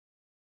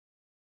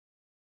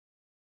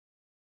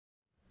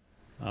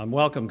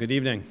Welcome, good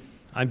evening.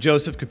 I'm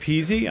Joseph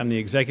Capizzi. I'm the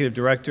Executive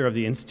Director of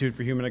the Institute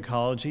for Human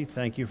Ecology.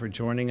 Thank you for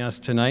joining us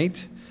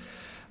tonight.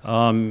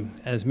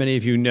 As many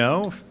of you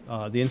know,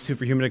 the Institute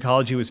for Human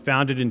Ecology was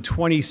founded in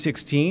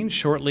 2016,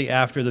 shortly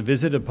after the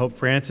visit of Pope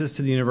Francis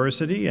to the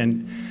university,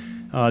 and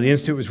the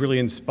Institute was really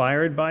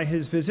inspired by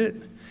his visit.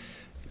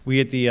 We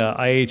at the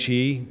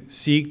IHE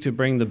seek to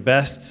bring the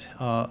best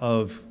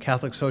of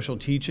Catholic social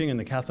teaching and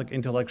the Catholic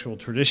intellectual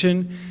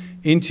tradition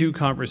into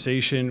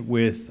conversation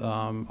with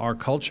our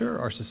culture,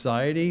 our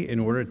society, in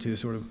order to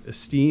sort of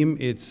esteem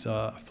its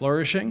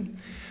flourishing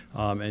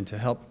and to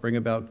help bring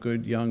about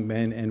good young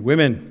men and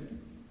women.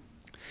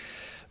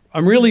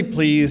 I'm really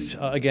pleased,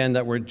 again,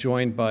 that we're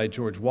joined by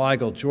George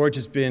Weigel. George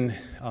has been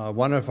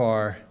one of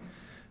our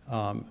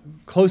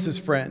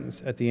closest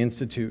friends at the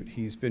Institute.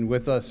 He's been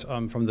with us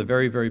from the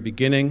very, very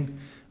beginning,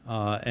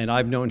 and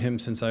I've known him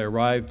since I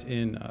arrived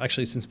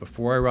actually since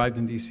before I arrived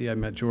in DC. I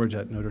met George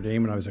at Notre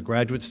Dame when I was a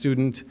graduate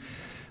student,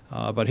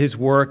 but his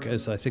work,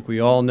 as I think we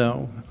all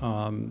know,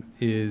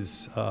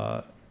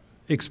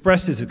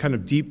 expresses a kind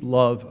of deep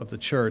love of the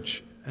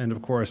Church and,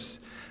 of course,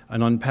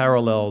 an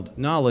unparalleled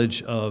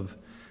knowledge of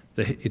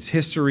its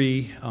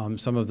history,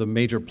 some of the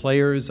major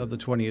players of the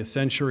 20th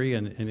century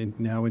and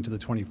now into the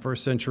 21st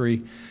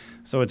century.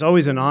 So it's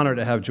always an honor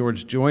to have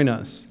George join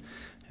us.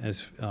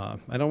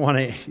 I don't want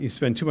to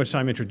spend too much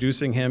time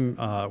introducing him.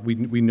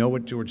 We know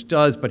what George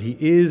does, but he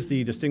is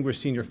the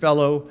Distinguished Senior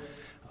Fellow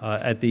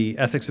at the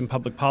Ethics and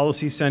Public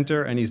Policy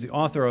Center, and he's the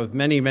author of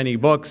many, many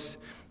books,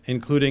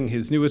 including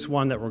his newest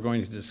one that we're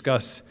going to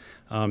discuss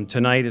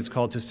tonight. It's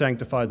called To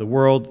Sanctify the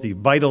World, The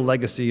Vital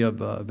Legacy of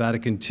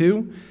Vatican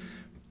II.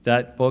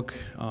 That book,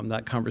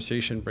 that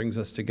conversation brings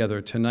us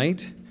together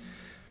tonight.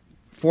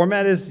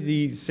 Format is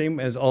the same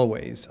as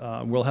always.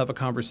 We'll have a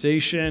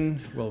conversation.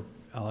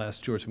 I'll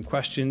ask George some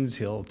questions.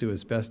 He'll do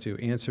his best to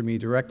answer me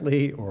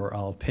directly, or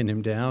I'll pin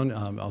him down.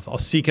 I'll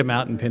seek him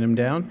out and pin him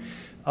down.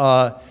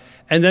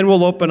 And then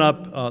we'll open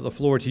up the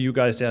floor to you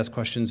guys to ask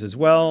questions as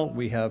well.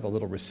 We have a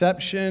little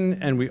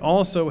reception, and we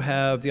also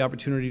have the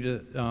opportunity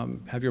to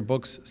have your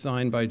books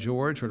signed by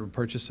George, or to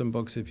purchase some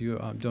books if you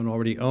don't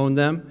already own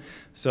them.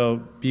 So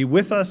be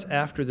with us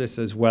after this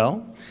as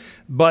well.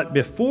 But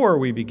before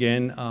we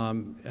begin,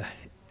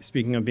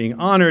 speaking of being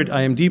honored,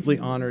 I am deeply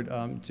honored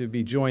to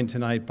be joined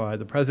tonight by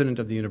the president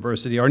of the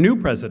university, our new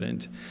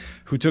president,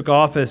 who took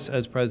office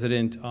as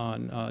president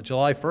on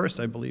July 1st,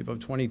 I believe, of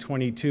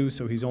 2022.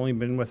 So he's only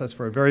been with us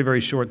for a very,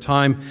 very short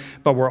time,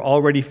 but we're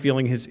already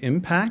feeling his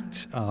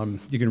impact.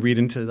 You can read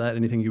into that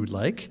anything you would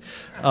like.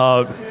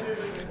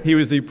 He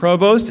was the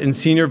provost and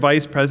senior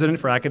vice president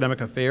for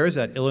academic affairs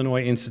at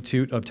Illinois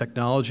Institute of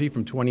Technology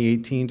from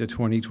 2018 to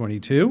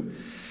 2022.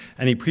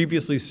 And he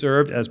previously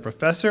served as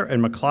professor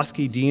and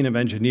McCloskey Dean of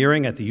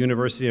Engineering at the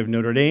University of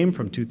Notre Dame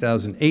from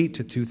 2008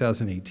 to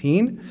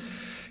 2018.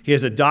 He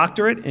has a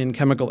doctorate in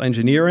chemical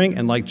engineering,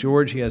 and like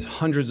George, he has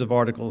hundreds of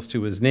articles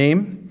to his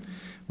name.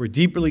 We're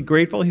deeply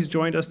grateful he's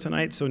joined us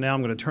tonight, so now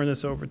I'm going to turn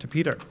this over to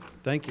Peter.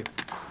 Thank you.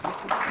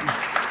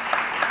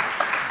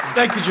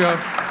 Thank you, Joe.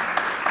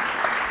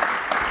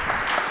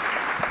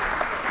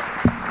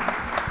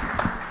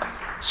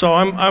 So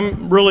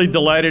I'm really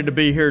delighted to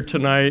be here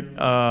tonight.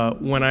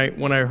 When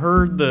I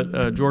heard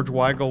that George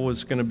Weigel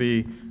was going to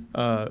be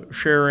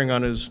sharing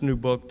on his new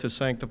book, To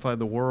Sanctify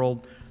the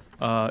World,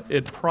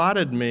 it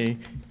prodded me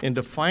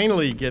into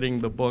finally getting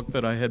the book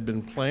that I had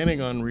been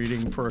planning on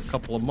reading for a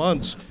couple of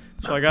months.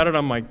 So I got it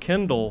on my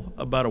Kindle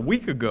about a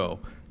week ago,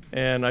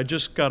 and I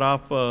just got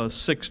off a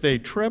 6-day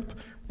trip.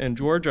 And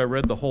George, I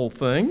read the whole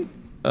thing,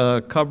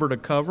 cover to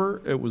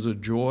cover. It was a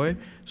joy.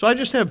 So I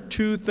just have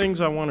two things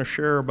I want to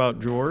share about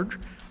George.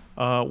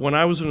 When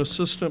I was an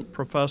associate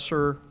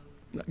professor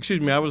at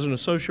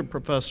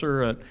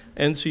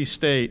NC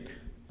State,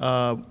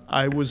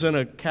 I was in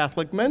a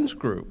Catholic men's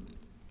group.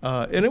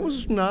 And it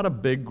was not a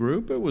big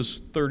group. It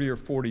was 30 or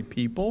 40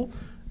 people.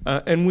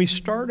 And we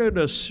started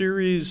a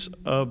series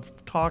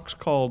of talks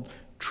called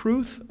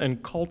Truth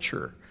and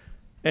Culture.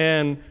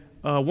 And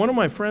one of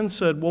my friends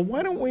said, well,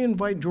 why don't we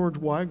invite George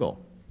Weigel?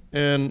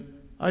 And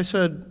I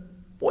said,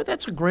 boy,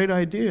 that's a great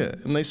idea.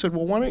 And they said,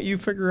 well, why don't you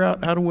figure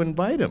out how to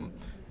invite him?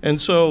 And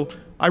so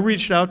I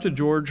reached out to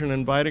George and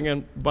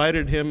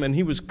invited him, and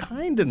he was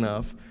kind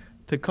enough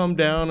to come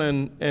down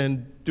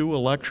and do a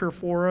lecture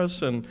for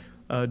us and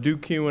do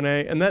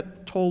Q&A, and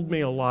that told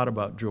me a lot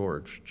about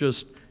George,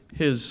 just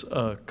his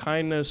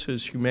kindness,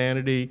 his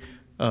humanity,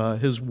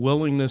 his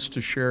willingness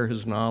to share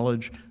his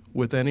knowledge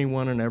with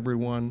anyone and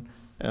everyone.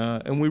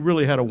 And we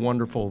really had a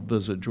wonderful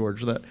visit,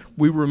 George. That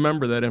we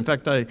remember that. In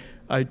fact,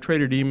 I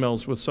traded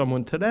emails with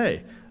someone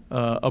today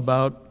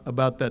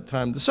about that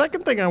time. The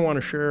second thing I want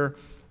to share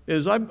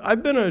is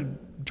I've been a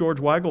George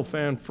Weigel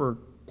fan for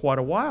quite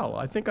a while.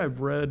 I think I've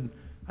read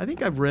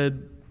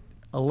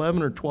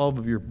 11 or 12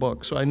 of your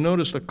books. So I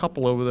noticed a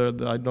couple over there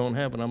that I don't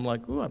have, and I'm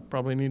like, ooh, I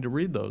probably need to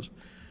read those.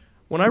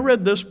 When I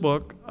read this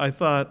book, I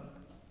thought,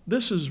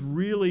 this is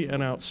really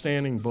an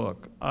outstanding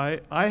book. I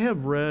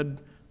have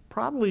read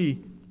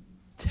probably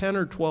 10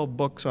 or 12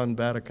 books on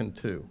Vatican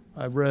II.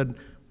 I've read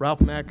Ralph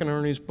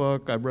McInerney's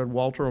book. I've read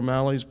Walter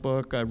O'Malley's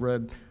book. I've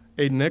read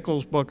Aidan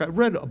Nichols' book. I've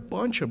read a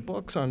bunch of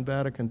books on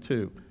Vatican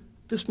II.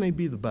 This may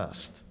be the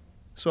best.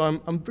 So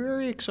I'm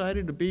very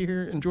excited to be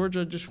here. And George,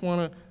 I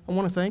want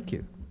to thank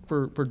you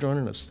for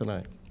joining us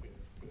tonight.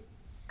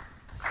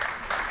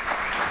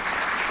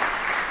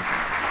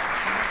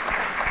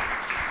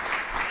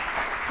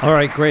 All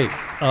right, great.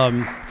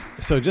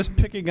 So just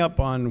picking up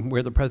on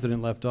where the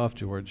president left off,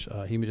 George,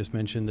 he just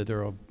mentioned that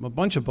there are a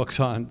bunch of books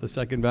on the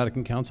Second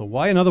Vatican Council.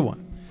 Why another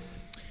one?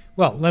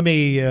 Well, let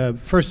me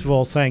first of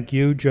all thank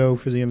you, Joe,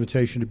 for the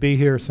invitation to be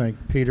here. Thank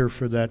Peter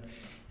for that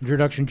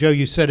introduction. Joe,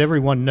 you said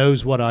everyone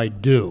knows what I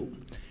do.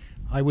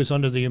 I was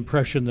under the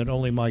impression that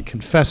only my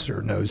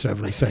confessor knows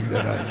everything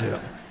that I do.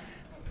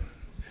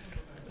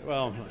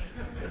 Well,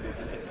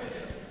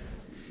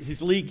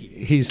 he's leaking.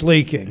 He's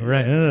leaking,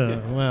 right?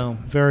 Well,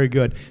 very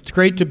good. It's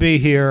great to be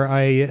here.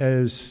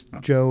 As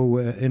Joe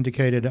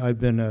indicated, I've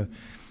been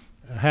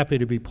happy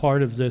to be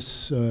part of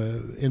this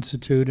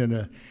institute in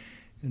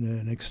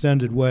an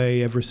extended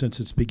way ever since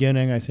its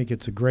beginning. I think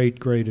it's a great,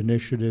 great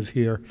initiative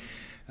here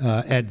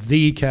at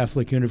the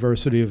Catholic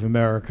University of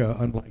America,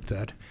 unlike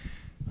that,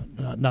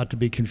 not to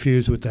be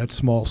confused with that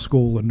small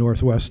school in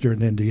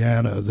northwestern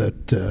Indiana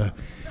that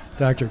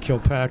Dr.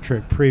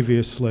 Kilpatrick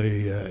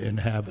previously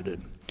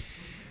inhabited.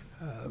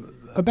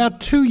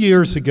 About 2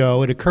 years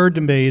ago, it occurred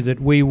to me that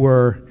we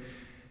were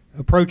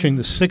approaching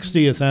the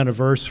 60th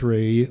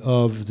anniversary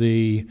of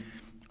the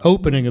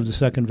opening of the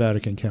Second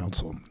Vatican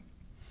Council.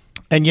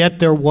 And yet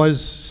there was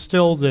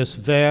still this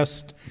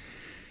vast,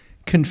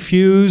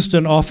 confused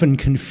and often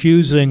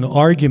confusing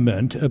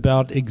argument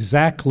about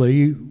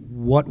exactly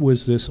what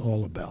was this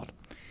all about.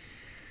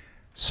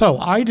 So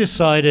I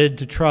decided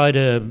to try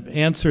to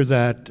answer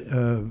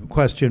that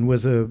question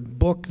with a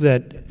book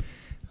that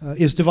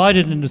is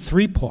divided into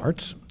 3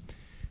 parts.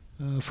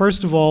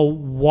 First of all,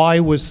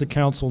 why was the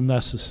council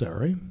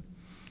necessary?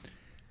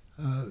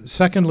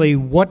 Secondly,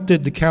 what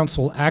did the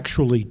council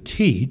actually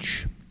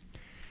teach?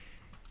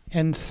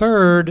 And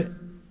third,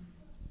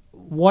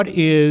 what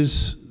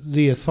is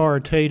the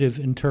authoritative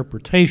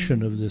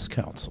interpretation of this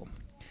council?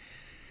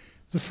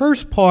 The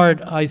first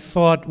part I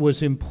thought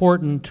was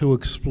important to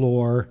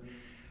explore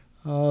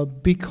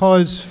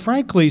because,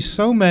 frankly,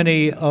 so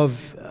many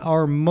of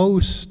our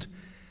most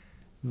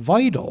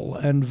vital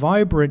and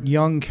vibrant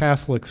young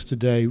Catholics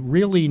today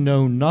really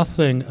know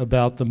nothing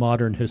about the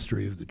modern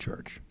history of the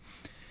Church.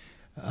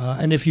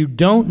 And if you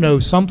don't know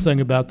something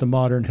about the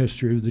modern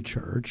history of the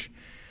Church,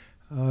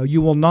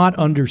 you will not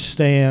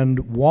understand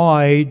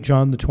why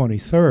John the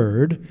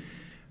 23rd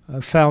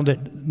thought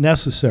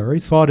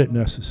it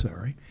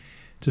necessary,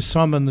 to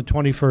summon the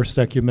 21st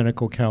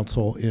Ecumenical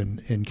Council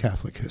in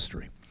Catholic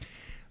history.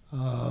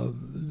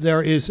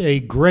 There is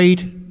a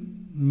great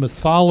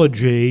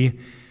mythology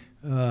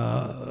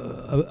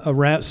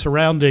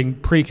surrounding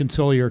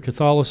preconciliar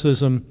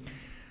Catholicism,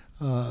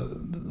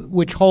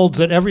 which holds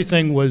that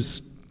everything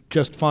was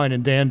just fine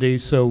and dandy,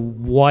 so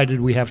why did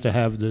we have to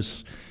have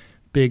this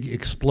big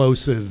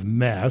explosive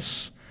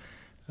mess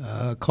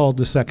called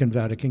the Second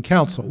Vatican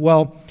Council?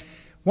 Well,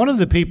 one of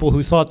the people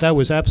who thought that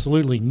was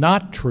absolutely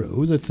not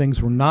true, that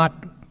things were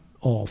not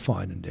all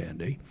fine and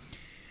dandy,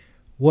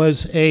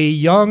 was a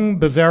young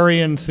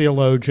Bavarian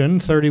theologian,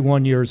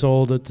 31 years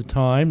old at the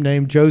time,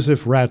 named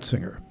Joseph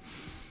Ratzinger,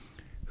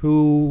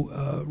 who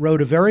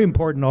wrote a very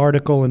important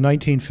article in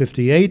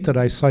 1958 that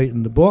I cite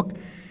in the book,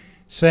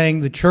 saying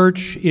the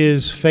Church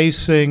is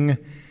facing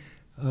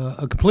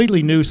a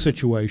completely new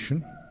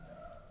situation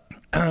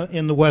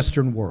in the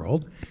Western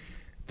world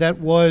that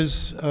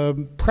was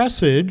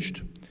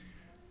presaged,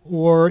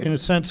 or in a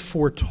sense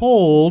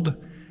foretold,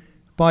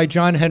 by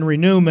John Henry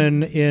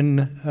Newman in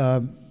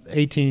the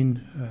late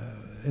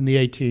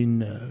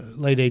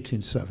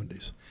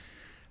 1870s.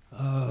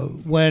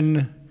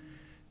 When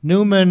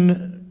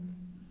Newman,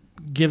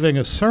 giving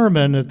a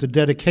sermon at the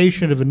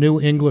dedication of a new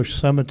English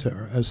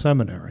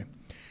seminary,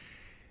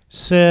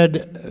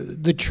 said,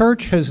 the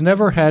Church has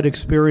never had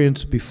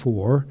experience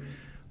before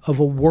of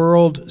a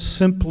world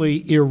simply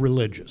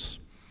irreligious.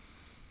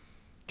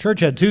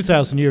 Church had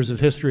 2,000 years of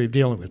history of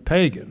dealing with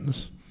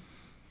pagans,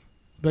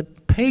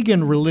 but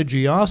pagan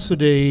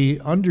religiosity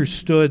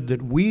understood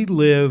that we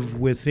live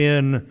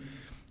within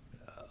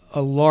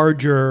a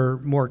larger,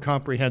 more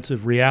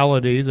comprehensive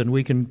reality than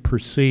we can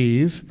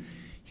perceive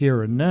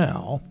here and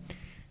now.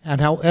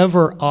 And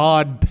however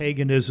odd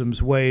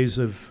paganism's ways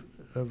of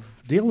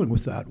dealing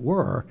with that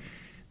were,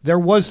 there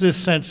was this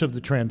sense of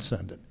the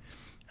transcendent.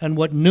 And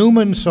what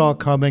Newman saw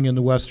coming in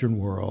the Western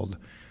world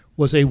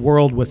was a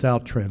world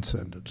without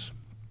transcendence.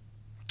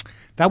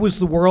 That was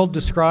the world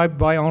described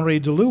by Henri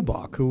de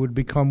Lubac, who would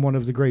become one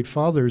of the great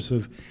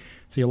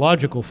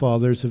theological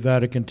fathers of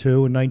Vatican II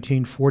in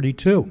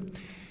 1942,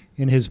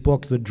 in his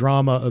book, The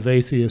Drama of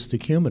Atheist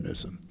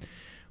Ecumenism,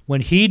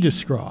 when he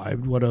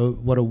described what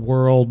a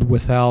world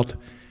without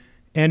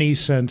any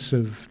sense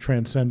of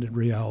transcendent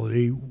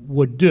reality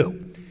would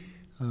do.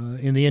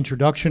 In the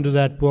introduction to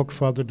that book,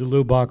 Father de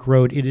Lubac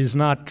wrote, "It is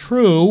not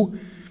true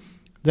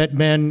that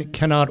men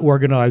cannot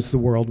organize the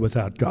world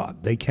without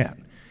God. They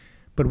can.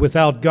 But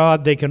without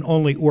God, they can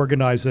only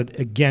organize it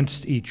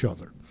against each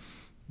other.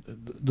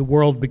 The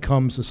world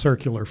becomes a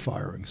circular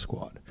firing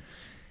squad.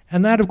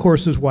 And that, of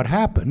course, is what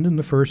happened in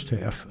the first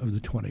half of the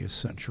 20th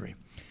century.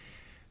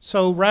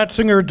 So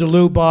Ratzinger, de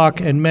Lubac,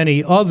 and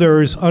many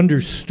others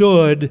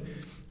understood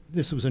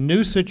this was a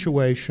new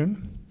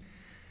situation.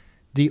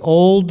 The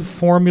old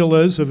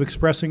formulas of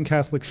expressing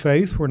Catholic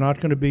faith were not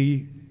going to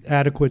be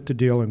adequate to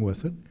dealing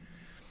with it.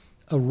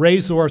 A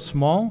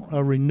ressourcement,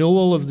 a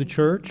renewal of the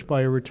church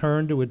by a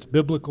return to its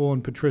biblical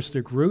and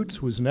patristic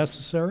roots was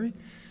necessary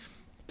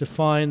to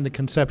find the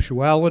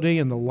conceptuality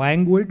and the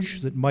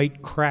language that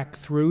might crack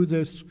through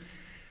this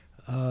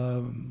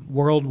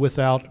world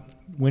without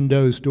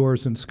windows,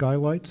 doors, and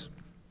skylights.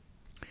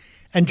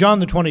 And John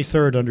the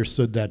 23rd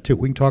understood that too.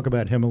 We can talk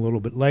about him a little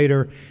bit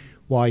later,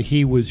 why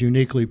he was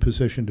uniquely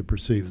positioned to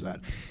perceive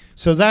that.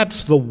 So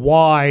that's the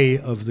why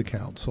of the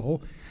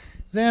council.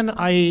 Then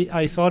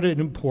I thought it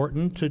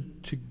important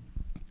to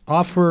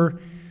offer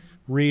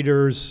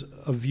readers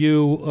a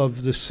view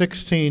of the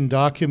 16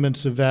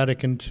 documents of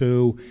Vatican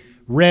II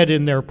read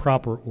in their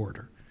proper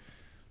order.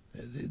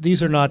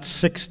 These are not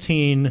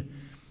 16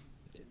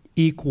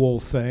 equal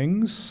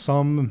things.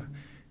 Some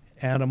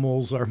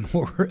animals are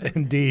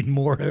indeed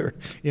more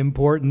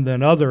important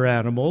than other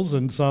animals,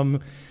 and some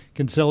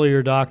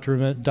conciliar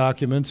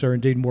documents are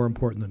indeed more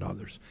important than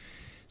others.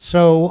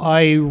 So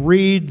I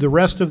read the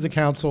rest of the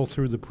council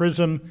through the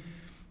prism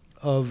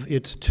of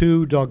its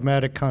two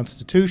dogmatic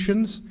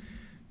constitutions,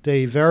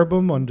 Dei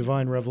Verbum on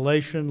divine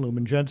revelation,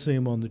 Lumen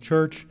Gentium on the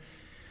church,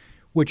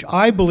 which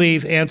I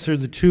believe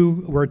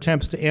were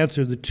attempts to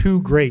answer the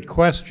two great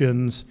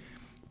questions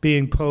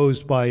being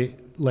posed by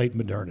late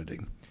modernity.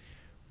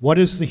 What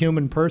is the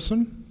human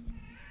person?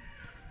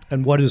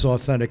 And what is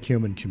authentic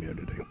human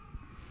community?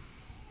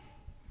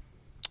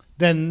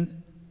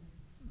 Then,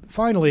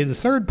 finally, the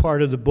third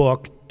part of the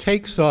book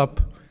takes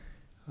up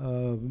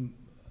an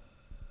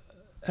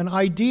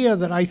idea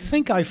that I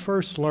think I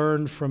first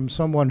learned from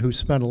someone who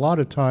spent a lot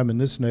of time in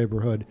this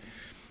neighborhood,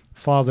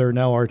 Father,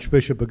 now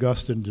Archbishop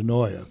Augustin de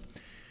Noia,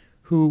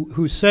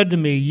 who said to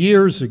me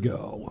years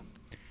ago,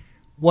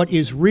 what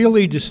is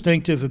really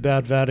distinctive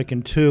about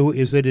Vatican II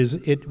is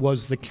it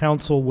was the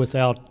council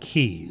without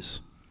keys.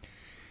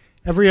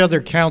 Every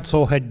other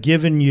council had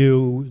given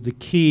you the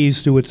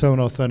keys to its own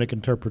authentic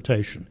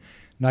interpretation.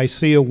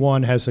 Nicaea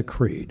I has a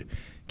creed.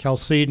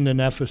 Chalcedon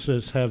and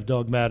Ephesus have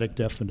dogmatic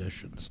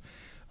definitions.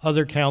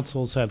 Other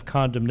councils have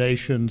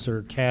condemnations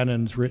or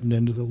canons written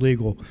into the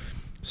legal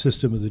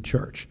system of the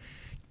church.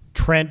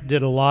 Trent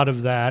did a lot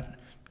of that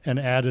and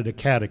added a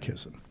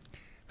catechism.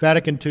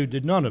 Vatican II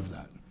did none of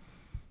that.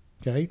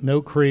 Okay?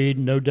 No creed,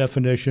 no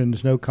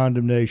definitions, no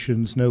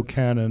condemnations, no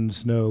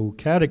canons, no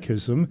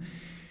catechism.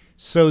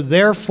 So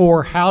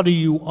therefore, how do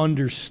you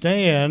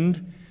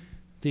understand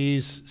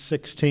these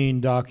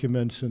 16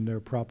 documents in their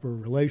proper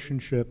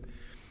relationship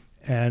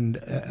and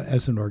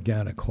as an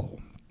organic whole?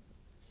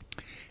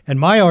 And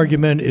my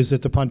argument is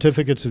that the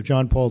pontificates of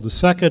John Paul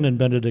II and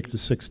Benedict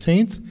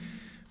XVI,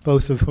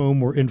 both of whom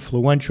were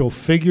influential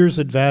figures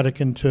at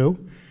Vatican II,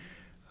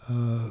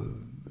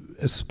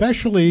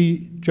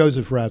 especially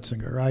Joseph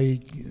Ratzinger. I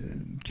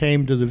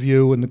came to the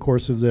view in the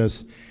course of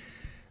this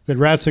that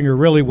Ratzinger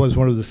really was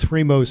one of the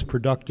three most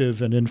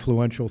productive and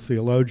influential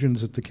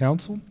theologians at the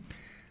council,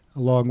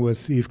 along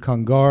with Yves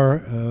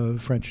Congar,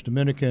 French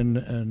Dominican,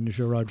 and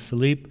Gérard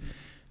Philippe,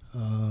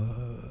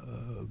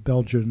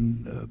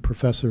 Belgian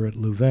professor at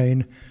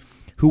Louvain,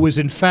 who was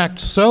in fact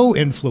so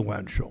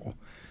influential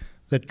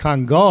that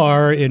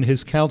Congar, in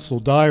his council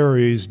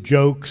diaries,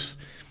 jokes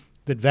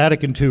that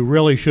Vatican II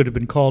really should have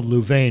been called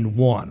Louvain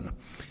I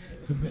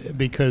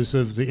because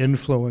of the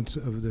influence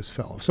of this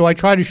fellow. So I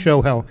try to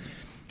show how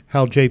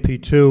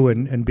JP2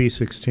 and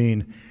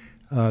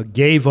B16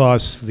 gave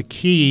us the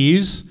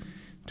keys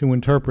to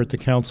interpret the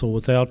council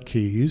without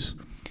keys,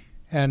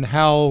 and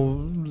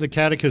how the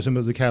Catechism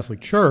of the Catholic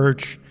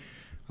Church,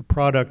 a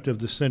product of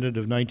the Synod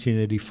of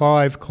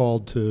 1985,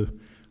 called to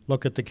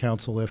look at the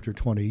council after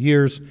 20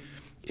 years,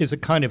 is a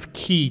kind of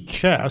key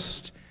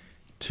chest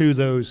to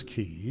those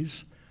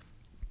keys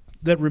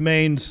that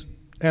remains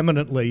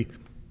eminently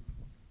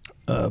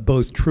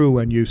both true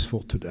and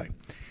useful today.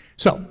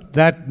 So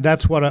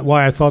that's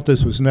why I thought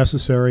this was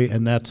necessary,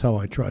 and that's how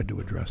I tried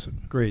to address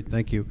it. Great,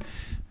 thank you.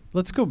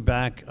 Let's go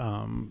back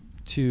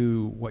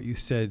to what you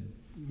said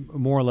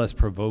more or less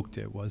provoked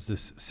it, was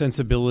this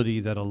sensibility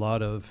that a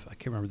lot of, I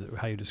can't remember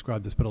how you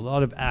described this, but a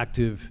lot of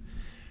active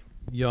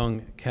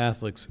young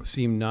Catholics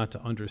seem not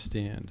to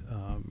understand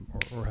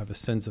or have a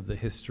sense of the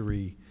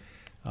history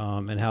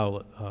and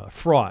how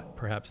fraught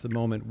perhaps the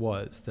moment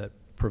was that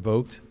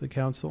provoked the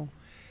council.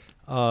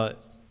 Let's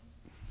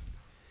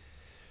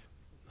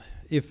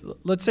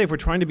say if we're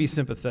trying to be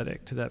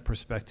sympathetic to that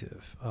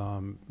perspective,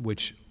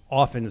 which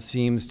often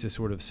seems to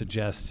sort of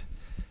suggest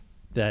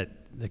that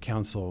the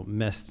council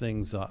messed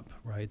things up,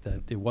 right?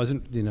 That it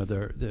wasn't,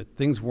 the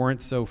things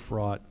weren't so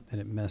fraught and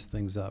it messed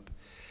things up.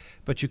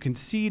 But you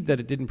concede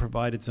that it didn't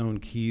provide its own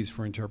keys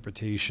for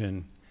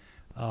interpretation,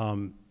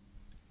 and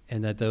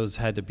that those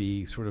had to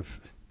be sort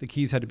of the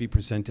keys had to be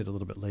presented a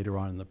little bit later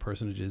on in the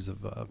personages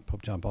of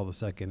Pope John Paul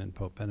II and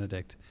Pope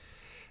Benedict.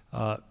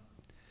 What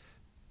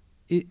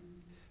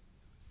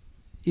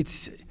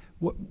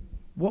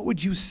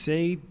would you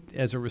say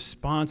as a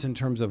response in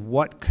terms of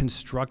what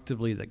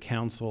constructively the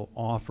Council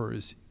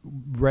offers,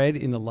 read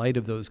in the light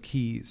of those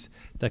keys,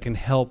 that can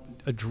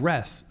help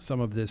address some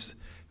of this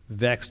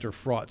vexed or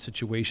fraught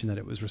situation that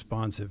it was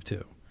responsive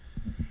to?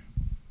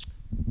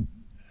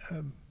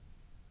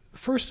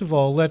 First of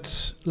all,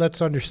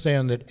 let's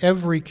understand that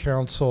every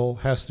council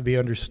has to be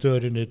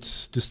understood in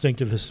its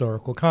distinctive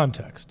historical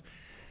context.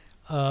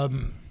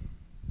 The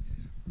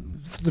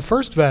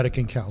First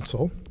Vatican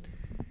Council,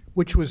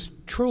 which was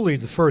truly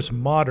the first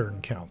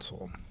modern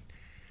council,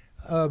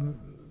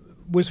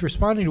 was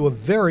responding to a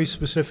very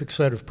specific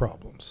set of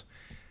problems.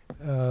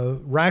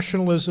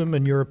 Rationalism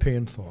and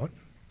European thought,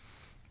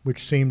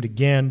 which seemed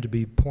again to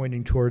be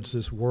pointing towards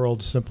this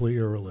world simply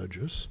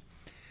irreligious,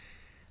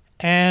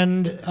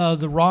 and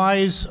the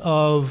rise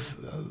of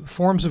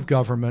forms of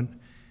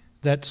government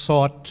that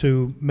sought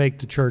to make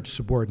the church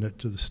subordinate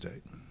to the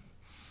state.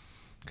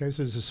 Okay,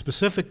 so there's a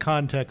specific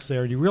context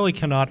there. You really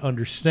cannot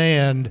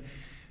understand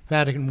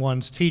Vatican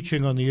I's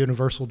teaching on the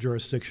universal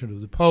jurisdiction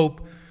of the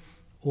Pope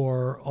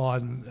or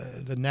on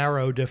the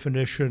narrow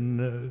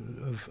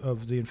definition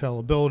of the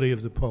infallibility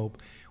of the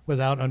Pope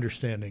without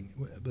understanding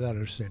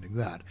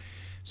that.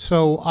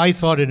 So I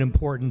thought it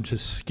important to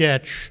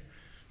sketch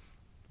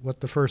what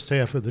the first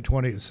half of the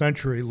 20th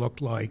century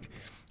looked like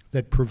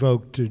that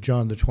provoked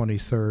John the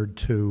 23rd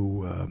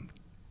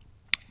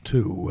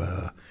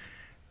to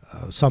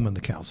summon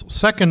the council.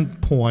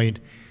 Second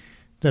point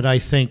that I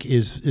think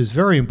is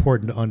very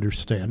important to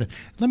understand.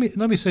 Let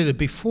me say that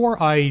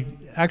before I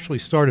actually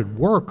started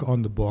work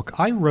on the book,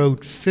 I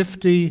wrote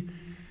 50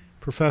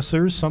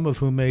 professors, some of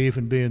whom may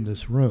even be in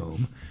this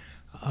room,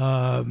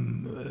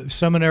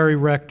 seminary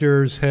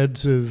rectors,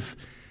 heads of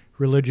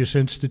religious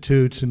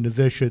institutes and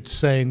novitiates,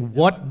 saying,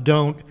 what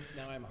don't...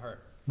 Now I'm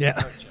hurt.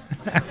 Yeah.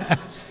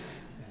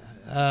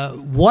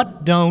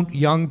 What don't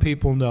young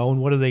people know, and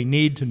what do they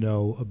need to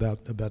know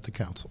about the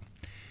council?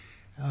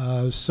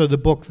 So the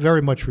book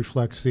very much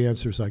reflects the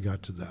answers I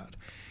got to that.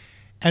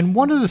 And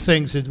one of the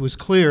things that was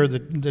clear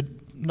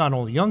that not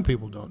only young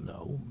people don't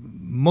know,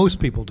 most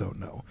people don't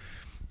know,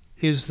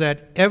 is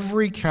that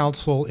every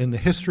council in the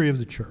history of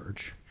the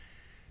church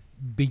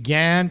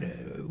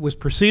was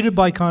preceded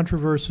by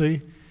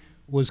controversy,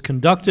 was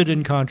conducted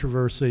in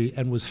controversy,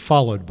 and was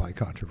followed by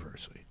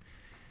controversy.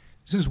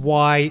 This is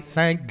why,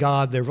 thank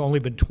God, there have only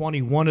been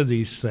 21 of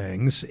these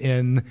things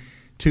in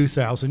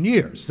 2,000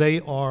 years. They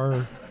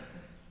are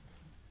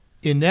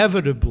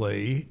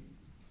inevitably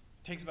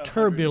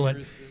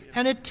turbulent,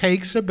 and it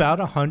takes about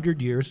 100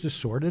 years to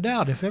sort it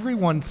out. If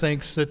everyone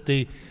thinks that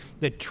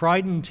that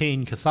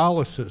Tridentine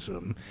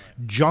Catholicism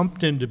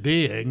jumped into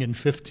being in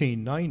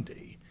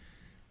 1590,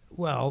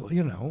 well,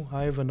 you know,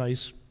 I have a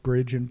nice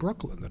bridge in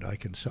Brooklyn that I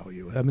can sell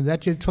you. I mean,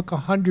 it took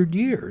 100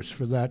 years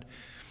for that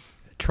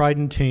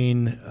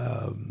Tridentine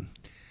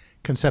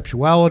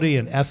conceptuality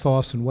and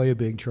ethos and way of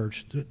being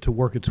church to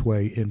work its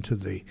way into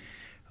the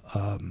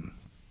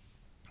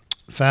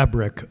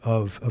fabric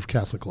of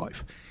Catholic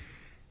life.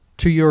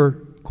 To your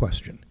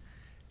question,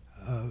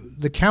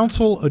 the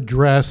council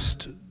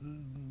addressed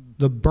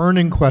the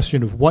burning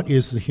question of what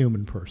is the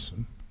human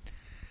person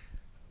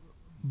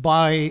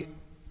by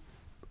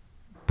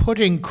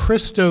putting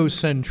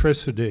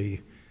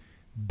Christocentricity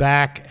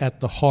back at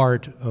the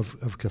heart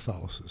of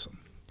Catholicism.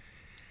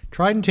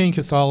 Tridentine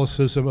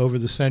Catholicism over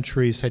the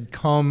centuries had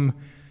come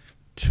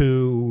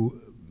to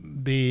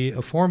be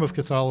a form of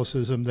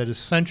Catholicism that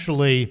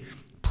essentially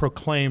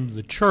proclaimed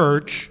the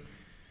church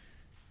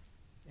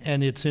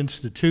and its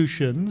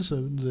institutions,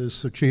 the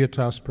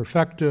Societas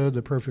Perfecta,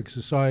 the perfect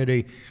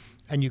society,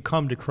 and you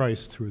come to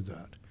Christ through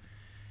that.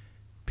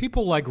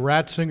 People like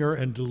Ratzinger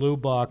and de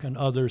Lubac and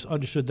others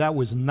understood that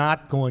was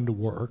not going to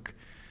work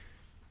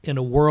in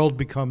a world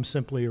become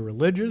simply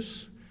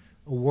irreligious,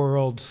 a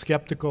world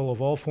skeptical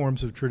of all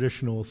forms of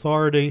traditional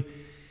authority.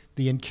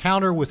 The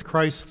encounter with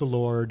Christ the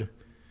Lord,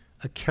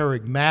 a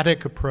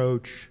charismatic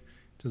approach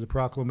to the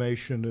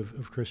proclamation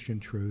of Christian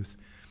truth,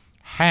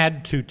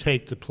 had to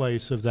take the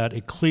place of that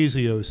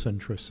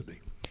ecclesiocentricity.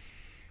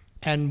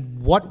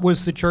 And what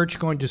was the church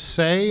going to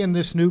say in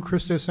this new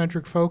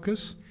Christocentric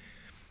focus?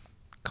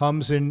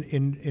 Comes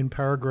in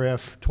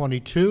paragraph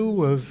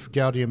 22 of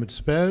Gaudium et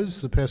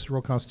Spes, the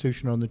Pastoral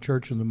Constitution on the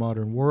Church in the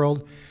Modern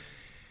World.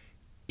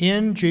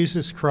 In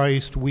Jesus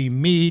Christ, we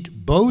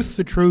meet both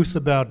the truth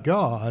about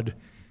God,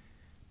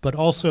 but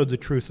also the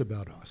truth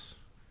about us.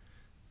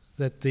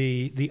 That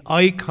the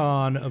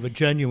icon of a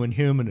genuine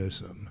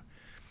humanism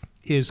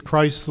is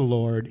Christ the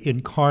Lord,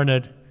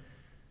 incarnate,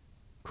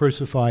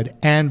 crucified,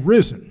 and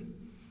risen.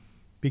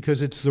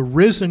 Because it's the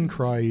risen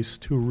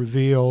Christ who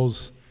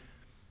reveals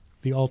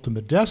the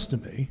ultimate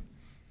destiny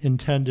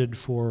intended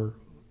for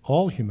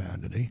all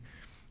humanity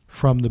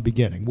from the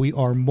beginning. We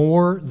are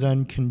more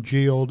than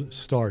congealed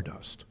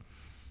stardust,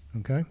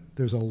 okay?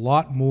 There's a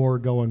lot more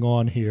going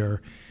on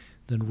here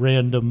than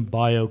random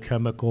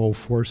biochemical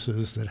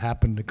forces that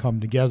happen to come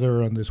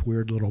together on this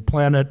weird little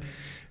planet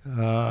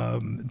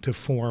to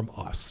form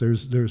us.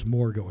 There's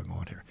more going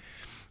on here.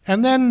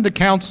 And then the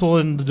Council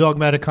and the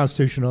Dogmatic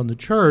Constitution on the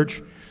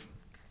Church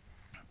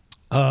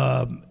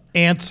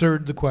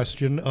answered the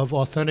question of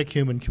authentic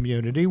human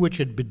community, which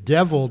had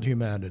bedeviled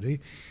humanity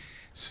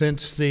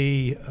since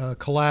the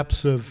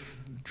collapse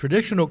of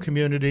traditional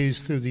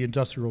communities through the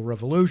Industrial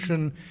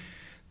Revolution,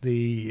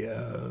 the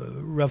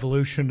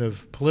revolution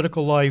of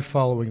political life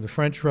following the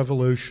French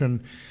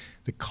Revolution,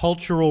 the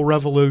cultural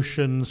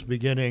revolutions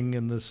beginning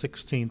in the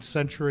 16th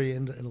century,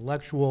 and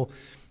intellectual,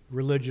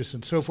 religious,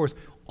 and so forth.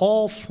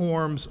 All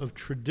forms of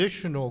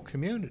traditional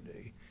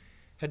community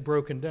had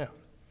broken down.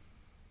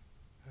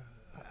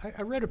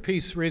 I read a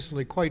piece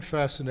recently quite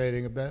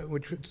fascinating about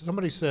which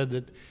somebody said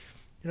that,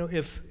 you know,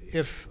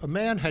 if a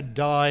man had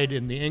died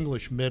in the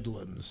English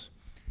Midlands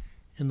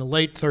in the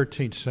late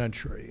 13th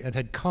century and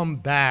had come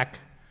back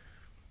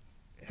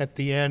at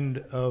the end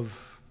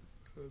of,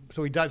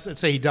 so he dies, let's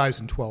say he dies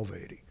in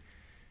 1280,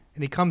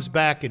 and he comes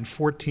back in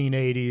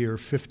 1480 or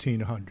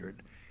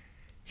 1500,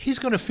 he's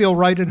going to feel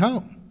right at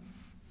home.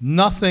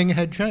 Nothing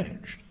had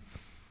changed.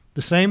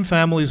 The same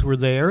families were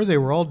there. They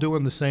were all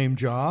doing the same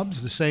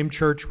jobs. The same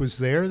church was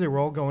there. They were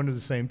all going to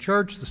the same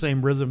church. The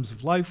same rhythms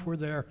of life were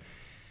there.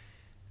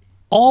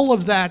 All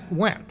of that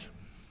went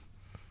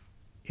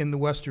in the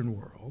Western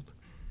world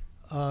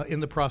in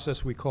the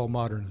process we call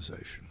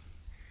modernization.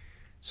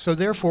 So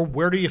therefore,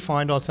 where do you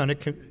find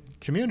authentic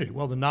community?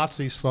 Well, the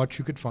Nazis thought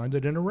you could find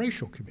it in a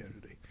racial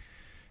community.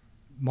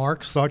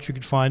 Marx thought you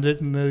could find it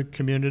in the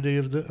community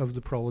of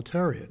the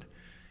proletariat.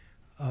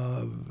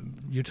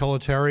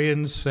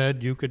 Utilitarians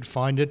said you could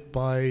find it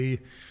by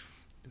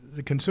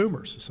the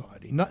consumer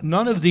society.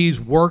 None of these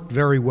worked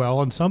very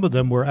well, and some of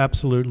them were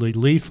absolutely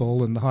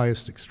lethal in the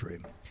highest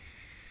extreme.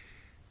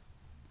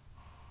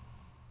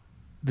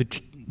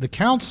 The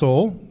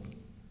council,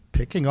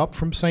 picking up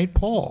from St.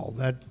 Paul,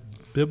 that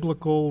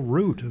biblical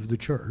root of the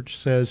church,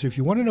 says if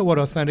you want to know what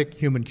authentic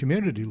human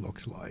community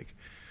looks like,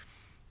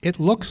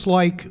 it looks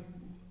like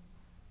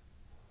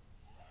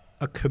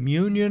a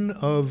communion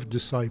of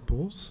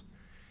disciples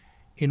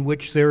in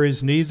which there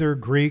is neither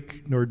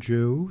Greek nor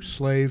Jew,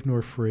 slave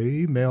nor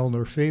free, male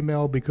nor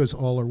female, because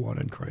all are one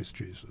in Christ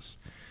Jesus.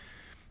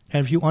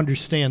 And if you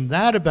understand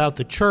that about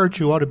the church,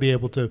 you ought to be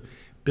able to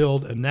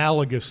build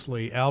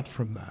analogously out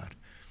from that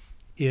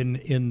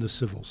in the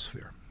civil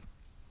sphere.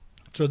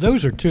 So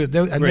those are two,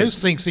 and those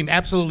things seem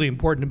absolutely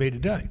important to me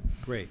today.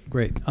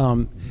 Great.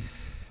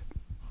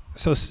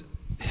 So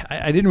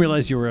I didn't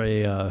realize you were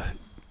a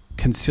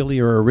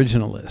conciliar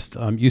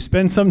originalist. You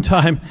spend some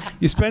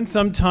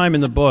time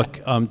in the book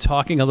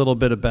talking a little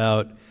bit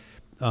about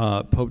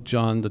Pope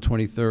John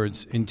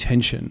XXIII's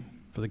intention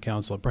for the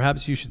council.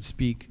 Perhaps you should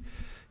speak,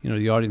 to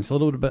the audience a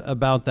little bit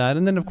about that,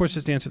 and then of course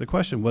just answer the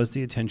question: was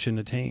the intention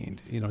attained?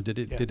 Did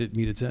it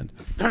meet its end?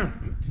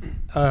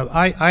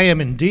 I am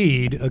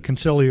indeed a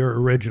conciliar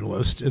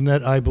originalist in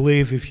that I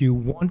believe if you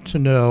want to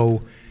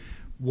know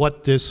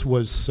what this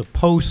was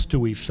supposed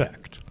to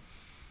effect,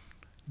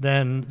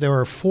 then there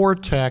are 4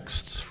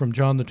 texts from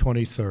John the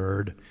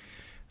 23rd,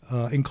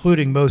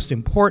 including most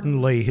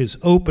importantly his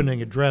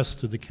opening address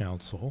to the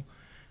council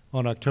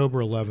on October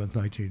 11th,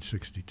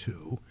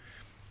 1962,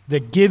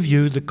 that give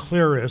you the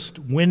clearest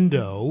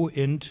window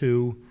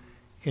into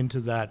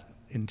that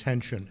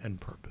intention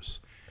and purpose.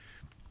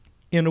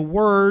 In a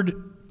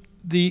word,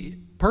 the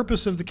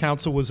purpose of the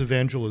council was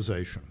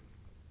evangelization.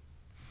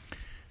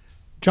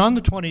 John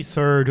the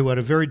 23rd, who had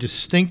a very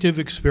distinctive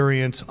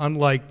experience,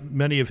 unlike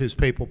many of his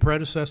papal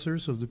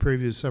predecessors of the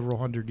previous several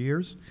hundred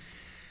years,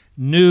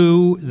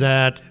 knew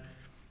that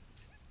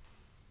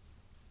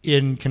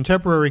in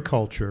contemporary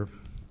culture,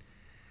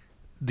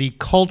 the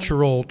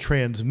cultural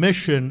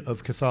transmission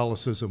of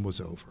Catholicism was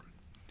over.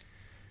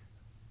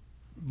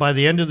 By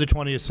the end of the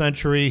 20th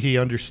century, he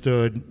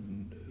understood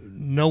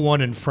no one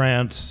in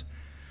France,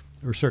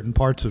 or certain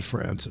parts of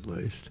France at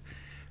least,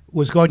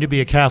 was going to be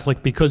a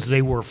Catholic because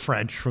they were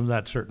French from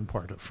that certain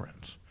part of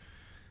France.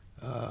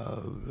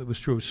 It was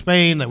true of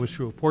Spain, that was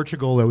true of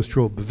Portugal, that was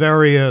true of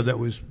Bavaria, that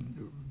was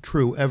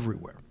true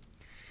everywhere.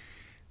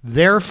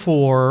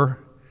 Therefore,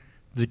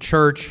 the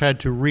church had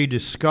to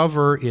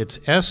rediscover its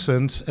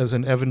essence as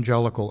an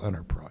evangelical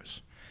enterprise.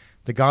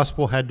 The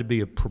gospel had to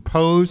be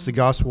proposed. The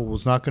gospel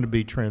was not going to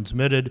be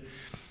transmitted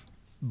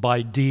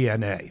by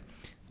DNA,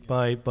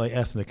 by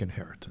ethnic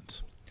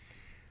inheritance.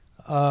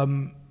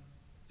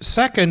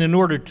 Second, in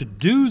order to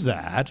do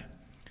that,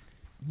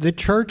 the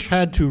church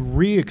had to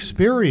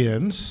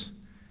re-experience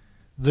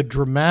the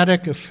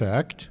dramatic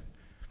effect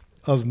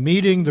of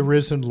meeting the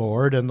risen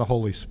Lord and the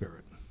Holy Spirit.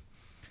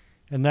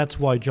 And that's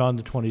why John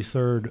the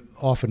 23rd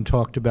often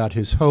talked about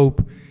his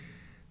hope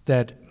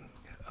that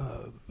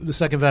the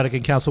Second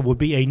Vatican Council would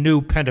be a new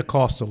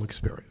Pentecostal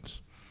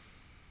experience.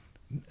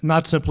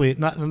 Not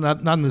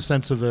in the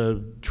sense of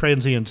a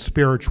transient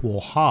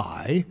spiritual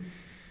high,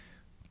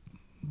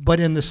 but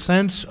in the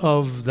sense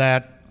of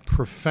that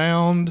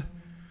profound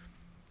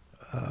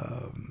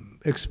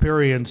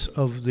experience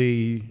of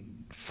the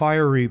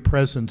fiery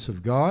presence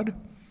of God,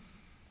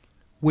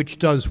 which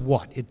does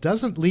what? It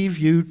doesn't leave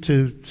you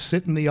to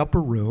sit in the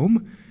upper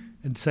room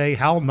and say,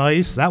 how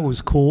nice, that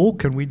was cool,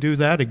 can we do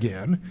that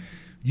again?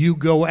 You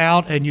go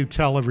out and you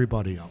tell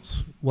everybody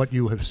else what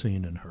you have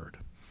seen and heard.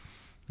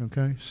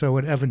 Okay? So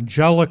an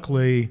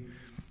evangelically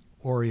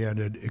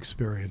oriented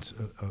experience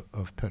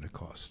of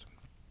Pentecost.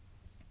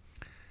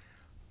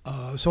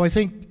 So I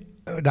think,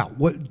 now,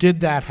 did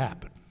that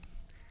happen?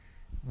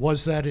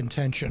 Was that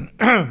intention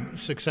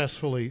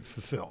successfully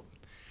fulfilled?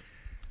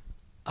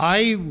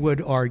 I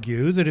would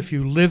argue that if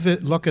you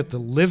look at the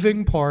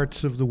living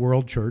parts of the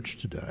world church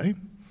today,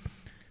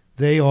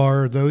 they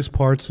are those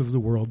parts of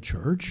the world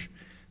church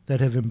that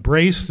have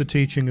embraced the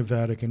teaching of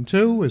Vatican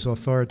II as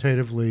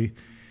authoritatively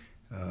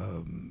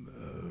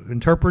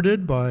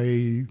interpreted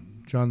by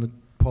John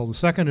Paul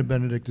II and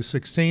Benedict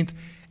XVI,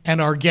 and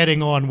are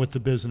getting on with the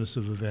business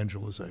of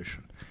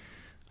evangelization.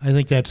 I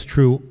think that's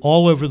true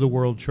all over the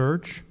world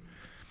church,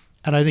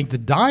 and I think the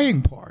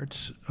dying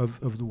parts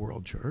of the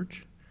world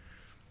church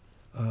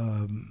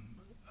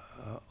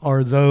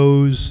are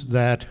those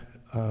that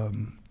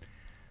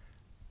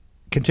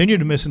continue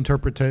to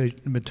interpret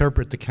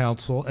the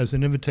council as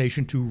an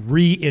invitation to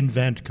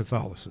reinvent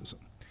Catholicism.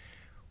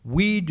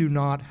 We do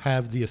not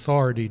have the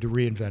authority to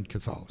reinvent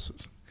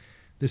Catholicism.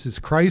 This is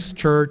Christ's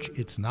church,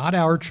 it's not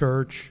our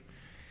church,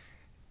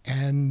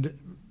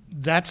 and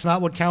that's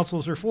not what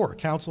councils are for.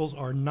 Councils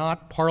are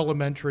not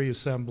parliamentary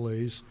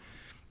assemblies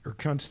or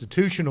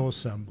constitutional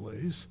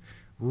assemblies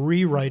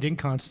rewriting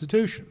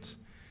constitutions.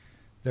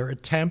 They're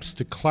attempts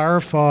to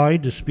clarify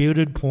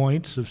disputed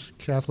points of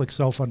Catholic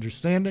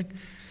self-understanding,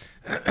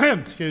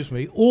 excuse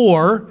me,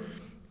 or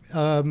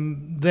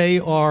they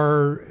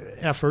are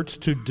efforts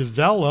to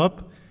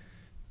develop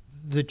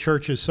the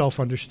Church's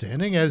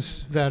self-understanding,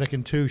 as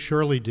Vatican II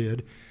surely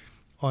did,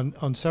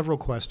 on several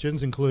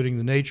questions, including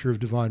the nature of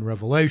divine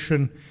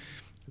revelation,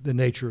 the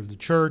nature of the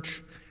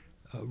Church,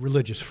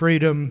 religious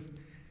freedom,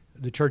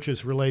 the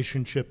Church's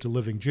relationship to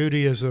living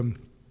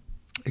Judaism,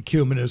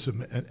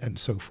 ecumenism, and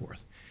so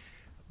forth.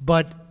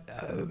 But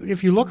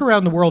if you look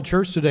around the world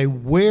church today,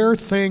 where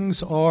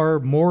things are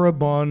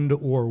moribund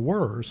or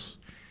worse,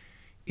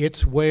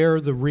 it's where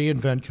the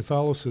Reinvent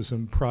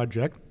Catholicism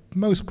project,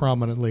 most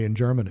prominently in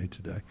Germany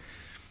today,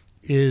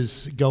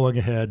 is going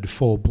ahead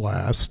full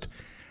blast.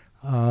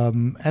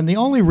 And the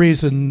only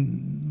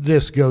reason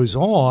this goes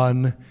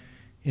on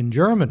in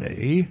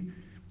Germany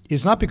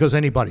is not because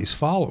anybody's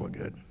following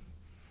it.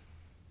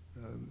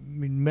 I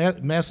mean,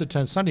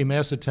 Sunday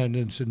Mass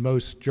attendance in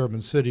most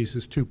German cities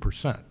is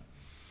 2%.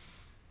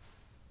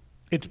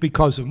 It's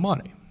because of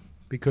money,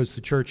 because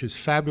the church is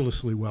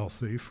fabulously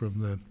wealthy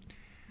from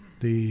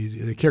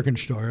the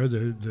Kirchensteuer,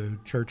 the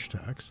church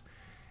tax,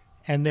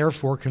 and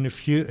therefore can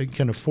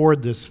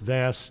afford this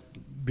vast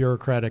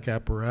bureaucratic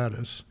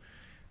apparatus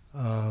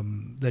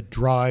that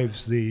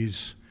drives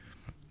these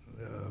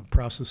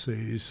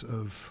processes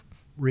of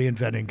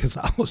reinventing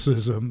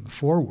Catholicism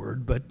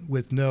forward, but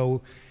with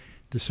no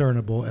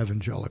discernible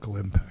evangelical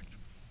impact.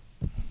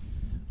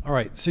 All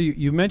right, so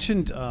you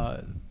mentioned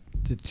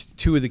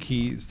two of the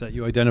keys that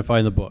you identify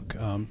in the book,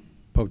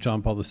 Pope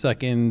John Paul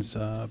II's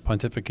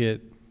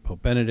pontificate,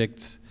 Pope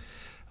Benedict's.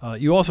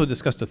 You also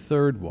discussed a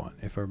third one,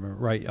 if I remember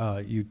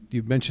right. You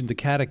mentioned the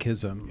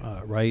catechism,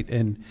 right?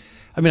 And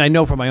I mean, I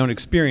know from my own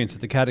experience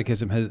that the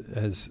catechism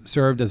has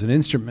served as an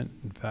instrument,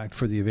 in fact,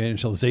 for the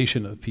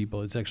evangelization of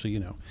people. It's actually,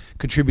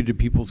 contributed to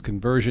people's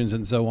conversions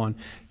and so on.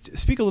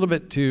 Speak a little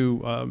bit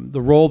to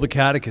the role the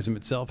catechism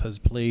itself has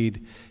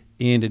played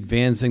in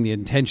advancing the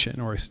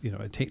intention, or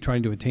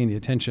trying to attain the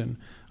attention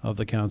of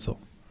the council.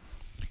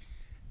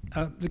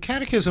 The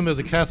Catechism of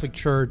the Catholic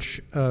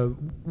Church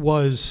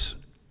was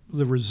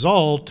the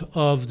result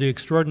of the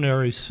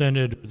extraordinary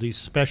synod, the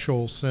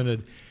special synod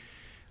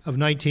of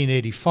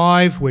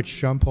 1985, which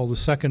John Paul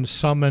II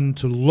summoned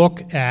to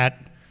look at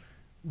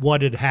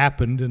what had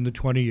happened in the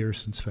 20 years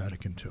since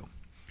Vatican II.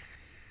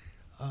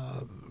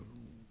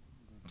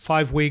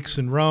 5 weeks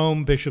in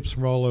Rome, bishops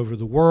from all over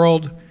the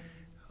world.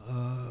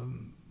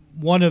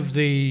 One of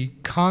the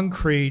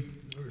concrete,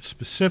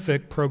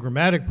 specific,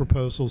 programmatic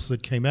proposals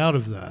that came out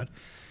of that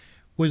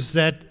was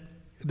that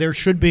there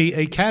should be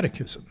a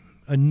catechism,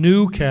 a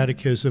new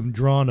catechism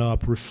drawn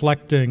up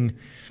reflecting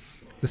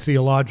the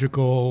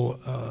theological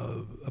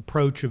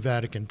approach of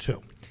Vatican II,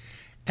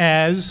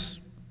 as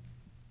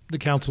the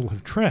Council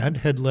of Trent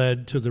had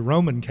led to the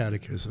Roman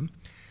Catechism,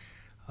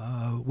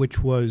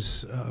 which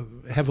was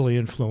heavily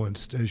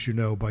influenced, as you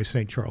know, by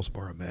St. Charles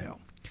Borromeo.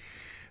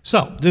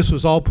 So this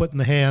was all put in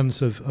the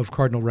hands of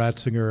Cardinal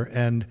Ratzinger,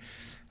 and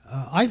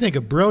I think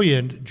a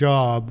brilliant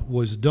job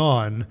was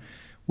done,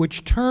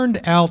 which turned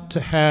out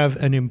to have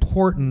an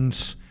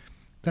importance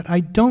that I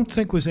don't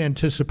think was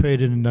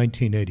anticipated in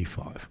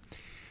 1985.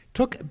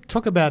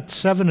 Took about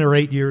 7 or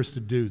 8 years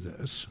to do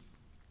this,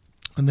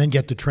 and then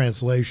get the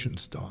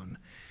translations done.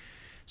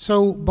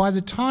 So by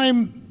the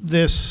time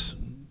this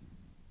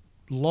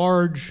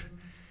large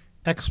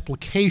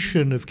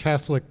explication of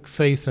Catholic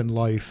faith and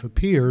life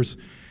appears,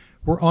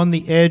 we're on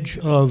the edge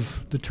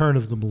of the turn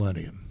of the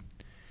millennium.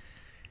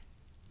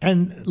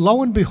 And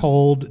lo and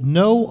behold,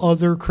 no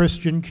other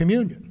Christian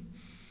communion,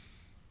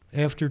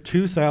 after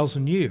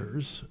 2,000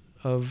 years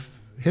of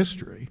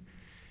history,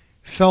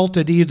 felt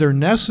it either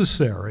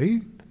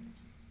necessary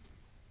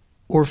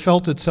or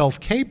felt itself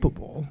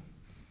capable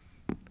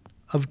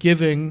of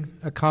giving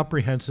a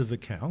comprehensive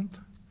account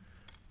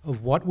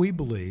of what we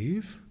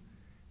believe,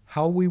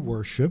 how we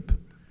worship,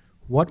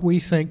 what we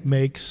think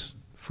makes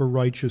for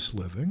righteous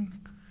living,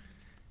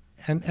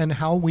 and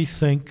how we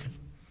think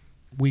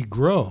we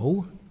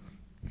grow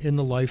in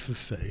the life of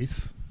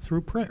faith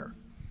through prayer.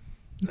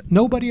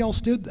 Nobody else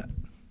did that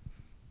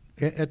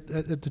at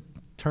the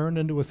turn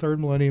into a third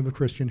millennium of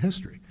Christian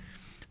history.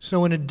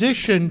 So in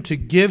addition to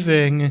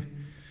giving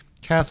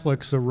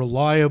Catholics a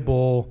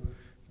reliable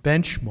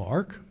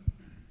benchmark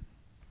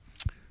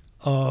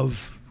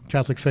of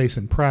Catholic faith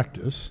and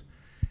practice,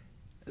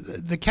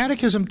 the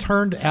Catechism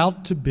turned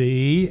out to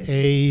be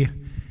a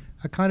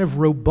kind of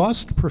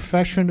robust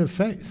profession of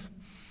faith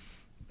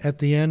at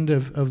the end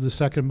of the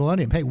second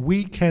millennium. Hey,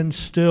 we can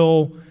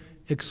still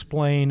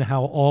explain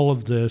how all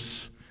of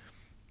this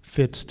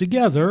fits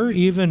together,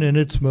 even in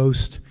its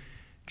most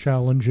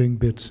challenging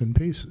bits and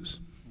pieces.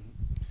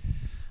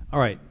 All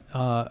right.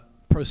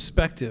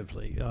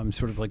 Prospectively,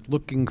 sort of like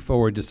looking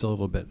forward just a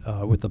little bit,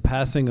 with the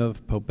passing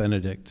of Pope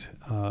Benedict,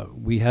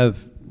 we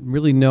have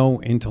really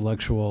no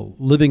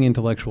living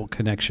intellectual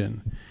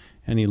connection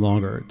any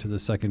longer to the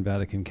Second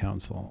Vatican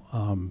Council.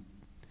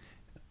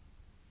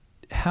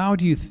 How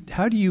do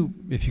you,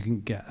 if you can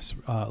guess,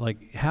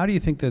 how do you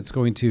think that's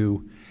going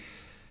to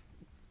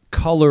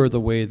color the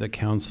way the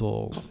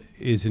Council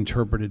is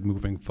interpreted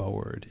moving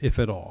forward, if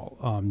at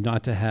all?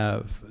 Not to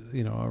have, a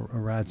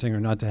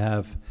Ratzinger, not to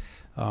have,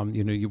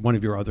 one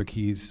of your other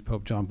keys,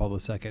 Pope John Paul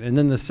II. And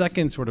then the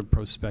second sort of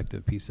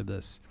prospective piece of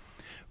this,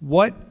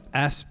 what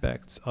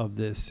aspects of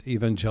this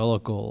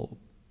evangelical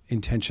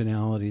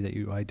intentionality that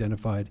you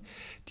identified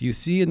do you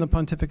see in the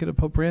pontificate of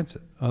Pope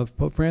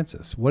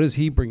Francis? What is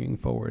he bringing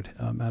forward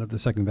out of the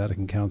Second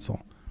Vatican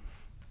Council?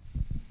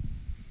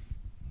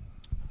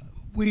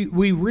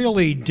 We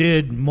really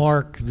did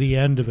mark the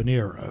end of an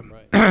era,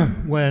 right.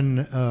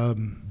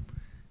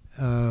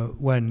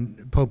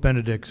 when Pope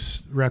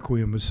Benedict's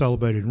Requiem was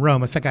celebrated in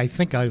Rome. I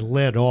think I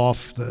led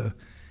off the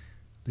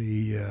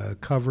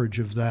coverage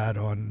of that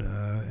on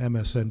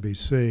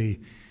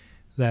MSNBC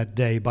that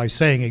day by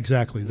saying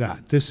exactly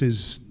that. This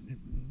is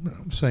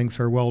saying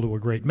farewell to a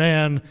great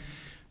man,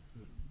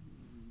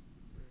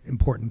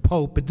 important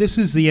pope, but this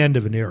is the end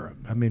of an era.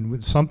 I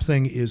mean,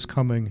 something is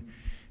coming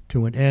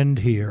to an end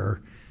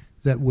here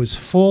that was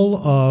full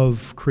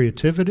of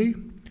creativity,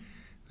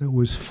 that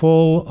was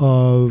full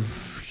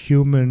of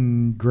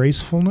human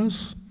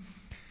gracefulness,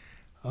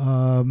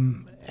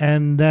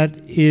 and that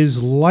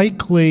is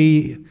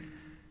likely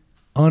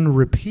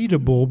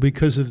unrepeatable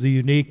because of the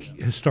unique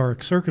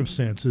historic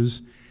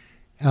circumstances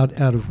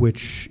out of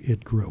which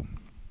it grew.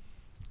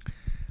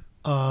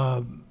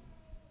 I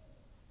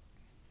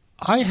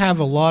have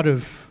a lot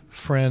of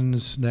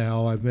friends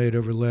now I've made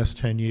over the last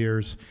 10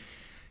 years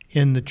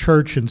in the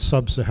church in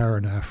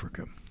sub-Saharan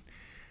Africa,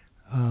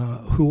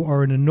 who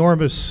are an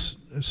enormous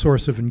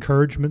source of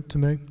encouragement to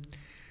me.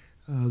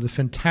 The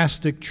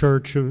fantastic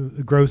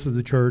the growth of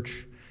the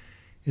church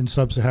in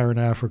sub-Saharan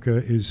Africa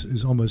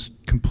is almost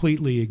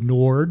completely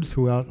ignored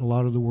throughout a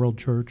lot of the world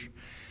church.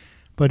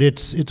 But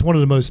it's one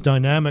of the most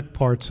dynamic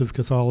parts of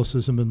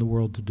Catholicism in the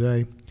world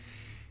today.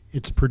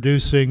 It's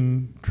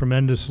producing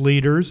tremendous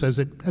leaders, as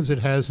it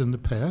has in the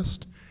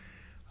past.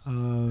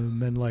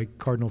 Men like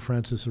Cardinal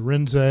Francis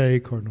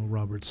Arinze, Cardinal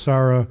Robert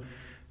Sarah,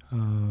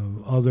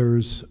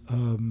 others.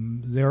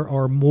 There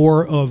are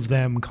more of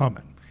them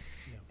coming.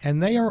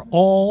 And they are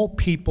all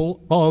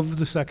people of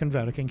the Second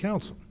Vatican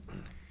Council,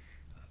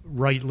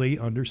 rightly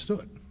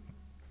understood.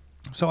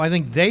 So I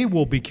think they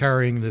will be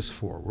carrying this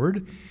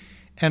forward.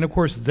 And of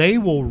course, they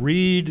will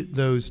read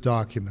those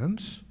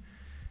documents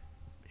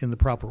in the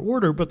proper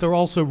order, but they'll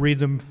also read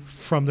them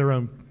from their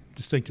own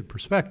distinctive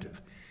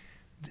perspective.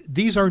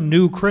 These are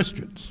new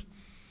Christians.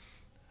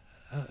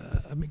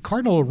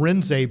 Cardinal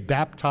Arinze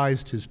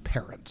baptized his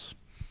parents.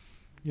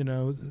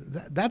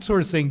 That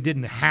sort of thing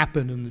didn't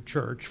happen in the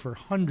church for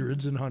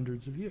hundreds and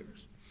hundreds of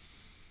years.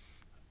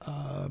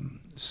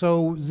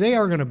 So they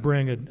are going to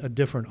bring a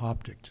different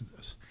optic to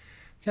this.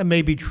 That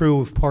may be true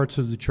of parts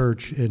of the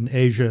church in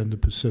Asia and the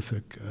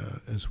Pacific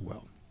as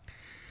well.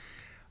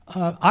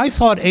 I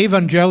thought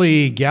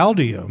Evangelii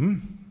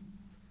Gaudium,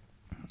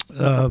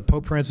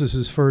 Pope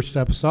Francis's first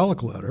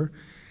apostolic letter,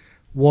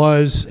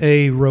 was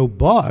a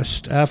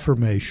robust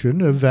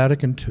affirmation of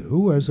Vatican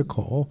II as a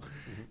call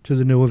to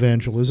the new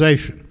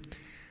evangelization.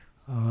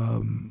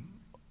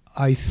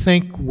 I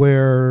think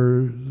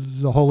where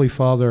the Holy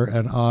Father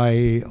and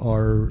I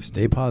are...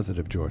 Stay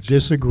positive, George.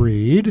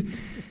 ...disagreed,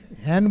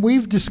 and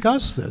we've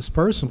discussed this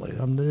personally.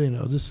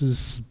 This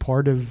is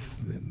part of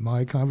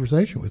my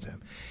conversation with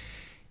him,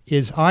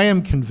 is I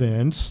am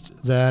convinced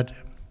that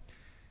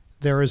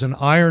there is an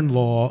iron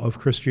law of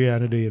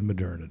Christianity and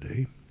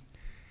modernity,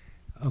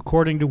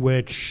 according to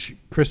which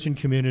Christian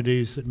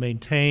communities that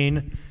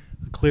maintain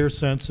a clear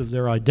sense of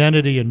their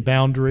identity and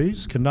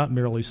boundaries can not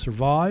merely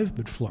survive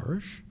but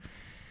flourish,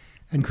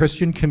 and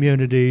Christian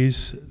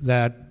communities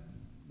that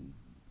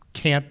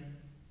can't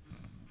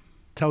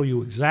tell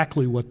you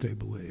exactly what they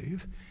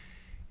believe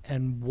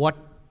and what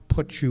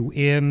puts you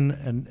in,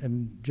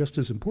 and just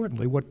as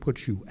importantly, what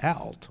puts you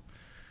out,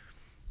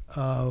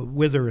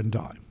 wither and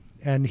die.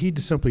 And he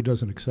simply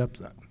doesn't accept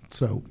that.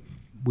 So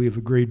we have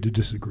agreed to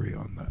disagree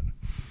on that.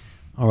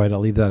 All right, I'll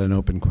leave that an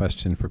open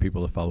question for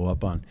people to follow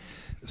up on.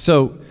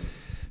 So,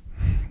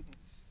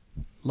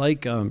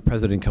 like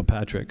President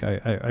Kilpatrick,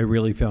 I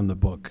really found the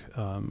book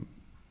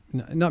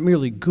not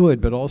merely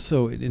good, but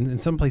also in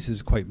some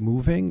places quite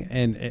moving.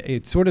 And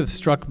it sort of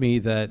struck me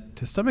that,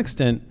 to some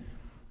extent,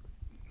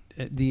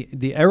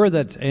 the era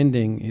that's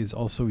ending is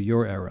also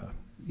your era.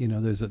 You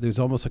know, there's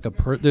almost a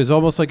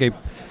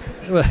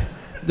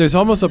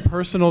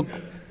personal.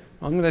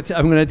 I'm going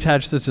to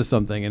attach this to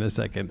something in a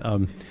second.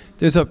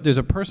 There's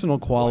a personal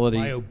quality.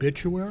 What, my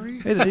obituary?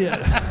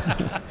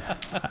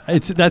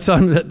 That's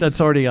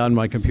already on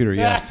my computer.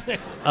 Yes.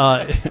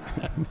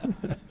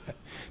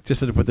 Just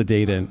had to put the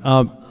date in.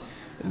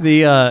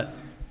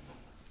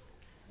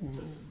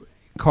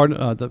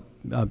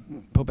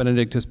 Pope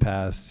Benedict just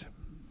passed.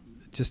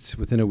 Just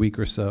within a week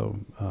or so,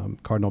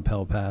 Cardinal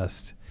Pell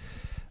passed.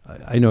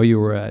 I know you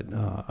were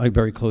I'm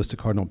very close to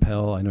Cardinal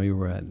Pell. I know you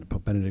were at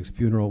Pope Benedict's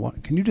funeral.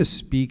 Can you just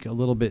speak a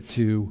little bit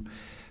to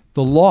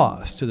the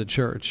loss to the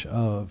Church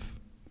of,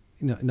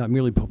 not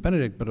merely Pope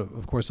Benedict, but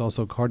of course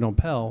also Cardinal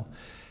Pell,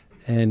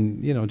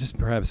 and just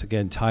perhaps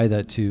again tie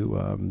that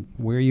to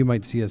where you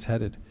might see us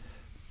headed?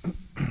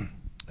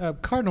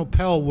 Cardinal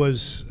Pell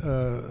was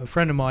a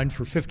friend of mine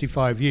for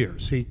 55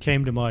 years. He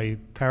came to my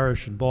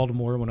parish in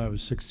Baltimore when I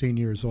was 16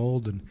 years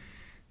old in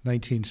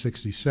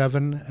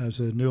 1967 as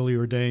a newly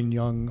ordained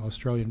young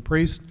Australian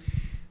priest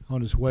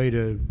on his way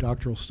to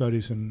doctoral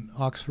studies in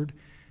Oxford.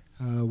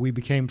 We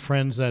became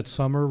friends that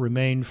summer,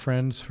 remained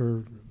friends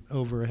for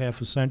over half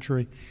a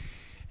century,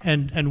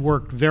 and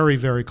worked very,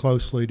 very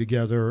closely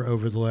together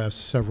over the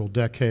last several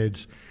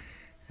decades.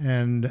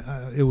 And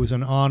it was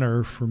an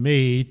honor for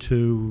me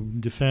to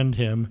defend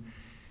him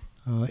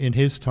in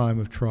his time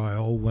of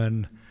trial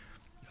when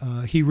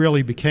he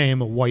really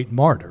became a white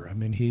martyr. I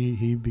mean,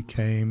 he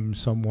became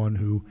someone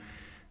who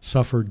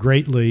suffered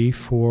greatly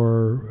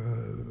for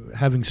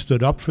having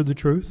stood up for the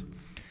truth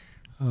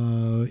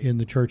in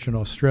the church in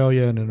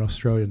Australia and in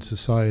Australian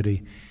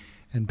society,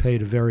 and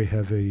paid a very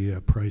heavy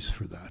price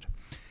for that.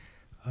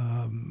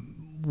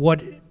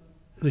 What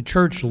the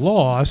church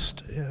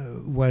lost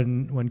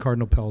when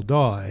Cardinal Pell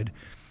died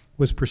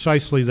was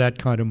precisely that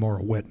kind of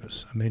moral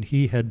witness. I mean,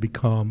 he had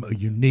become a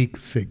unique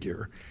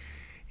figure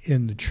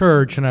in the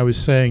church, and I was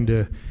saying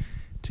to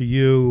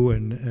you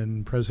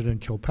and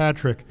President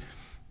Kilpatrick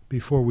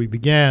before we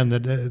began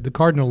that the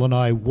Cardinal and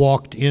I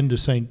walked into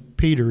St.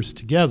 Peter's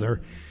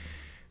together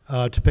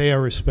to pay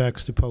our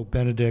respects to Pope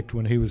Benedict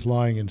when he was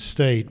lying in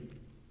state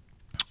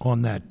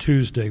on that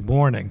Tuesday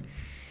morning.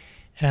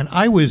 And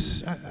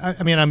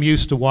I'm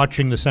used to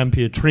watching the San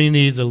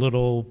Pietrini, the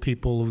little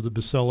people of the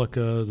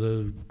Basilica,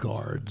 the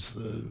guards,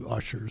 the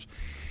ushers.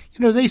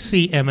 They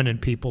see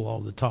eminent people all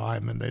the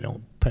time, and they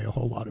don't pay a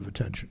whole lot of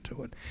attention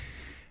to it.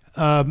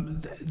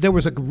 There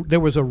was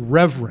a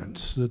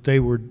reverence that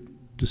they were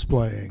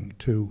displaying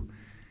to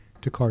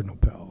Cardinal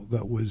Pell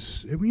that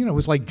was, it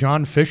was like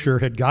John Fisher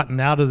had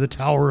gotten out of the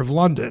Tower of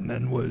London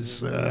and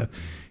was,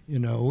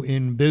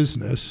 in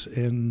business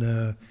in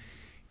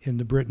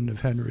the Britain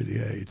of Henry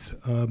VIII.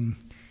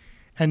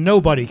 And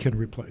nobody can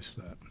replace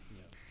that.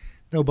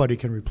 Nobody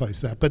can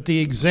replace that. But the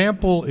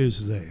example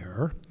is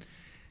there,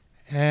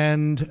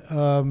 and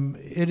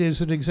it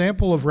is an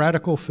example of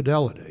radical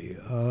fidelity.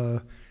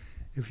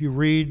 If you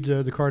read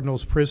the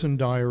Cardinal's prison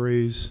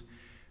diaries,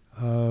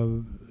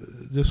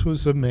 this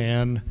was a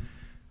man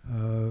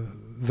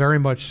very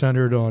much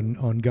centered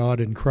on God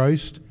and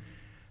Christ,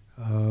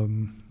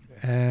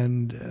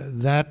 and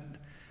that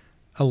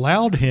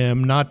allowed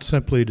him not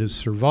simply to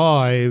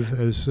survive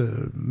as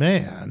a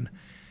man,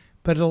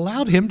 but it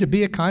allowed him to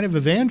be a kind of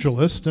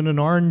evangelist in an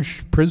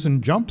orange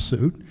prison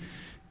jumpsuit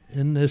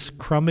in this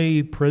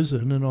crummy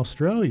prison in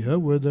Australia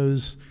where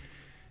those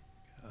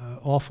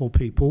awful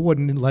people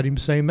wouldn't let him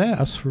say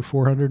Mass for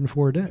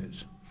 404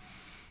 days.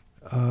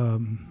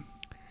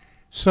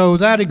 So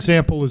that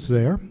example is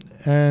there,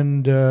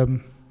 and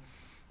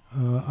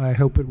I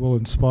hope it will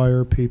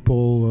inspire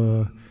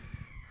people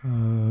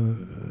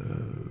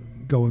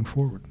going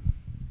forward.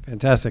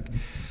 Fantastic.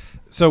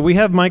 So we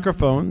have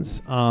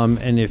microphones,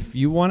 and if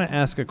you want to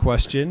ask a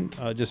question,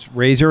 just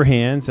raise your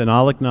hands and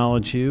I'll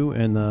acknowledge you,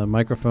 and the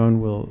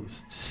microphone will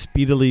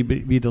speedily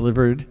be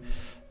delivered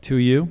to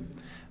you.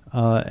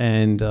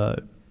 And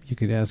you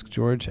could ask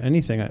George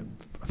anything.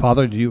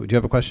 Father, do you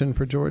have a question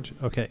for George?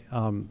 Okay.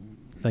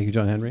 Thank you,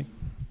 John Henry.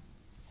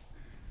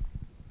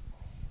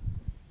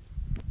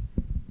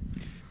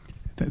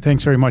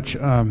 Thanks very much.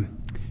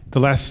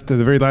 The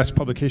very last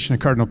publication of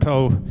Cardinal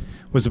Pell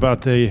was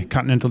about the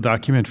Continental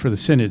Document for the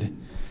Synod.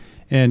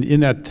 And in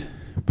that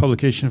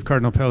publication of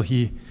Cardinal Pell,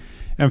 he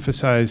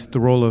emphasized the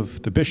role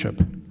of the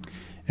bishop.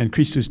 And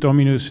Christus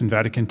Dominus in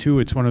Vatican II,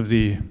 it's one of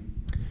the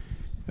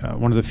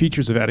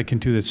features of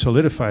Vatican II that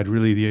solidified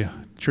really the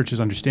Church's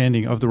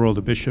understanding of the role of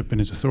the bishop and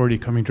his authority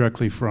coming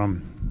directly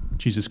from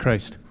Jesus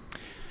Christ.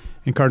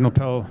 And Cardinal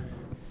Pell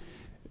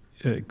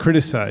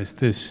criticized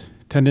this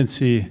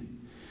tendency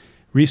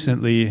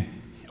recently,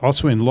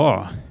 also in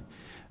law,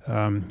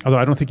 although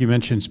I don't think you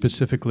mentioned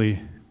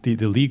specifically the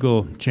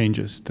legal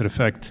changes that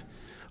affect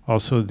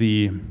also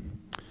the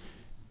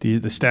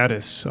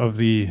status of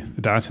the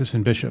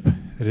diocesan bishop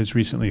that has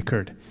recently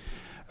occurred.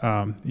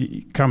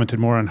 He commented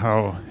more on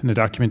how, in the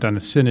document on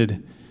the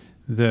synod,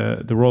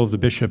 the role of the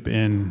bishop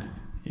in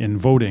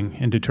voting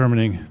and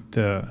determining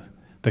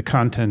the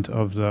content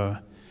of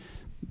the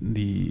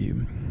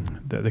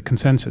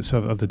consensus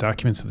of the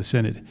documents of the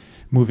synod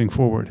moving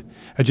forward.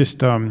 I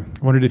just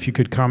wondered if you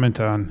could comment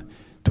on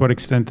to what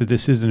extent that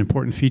this is an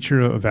important feature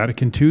of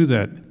Vatican II,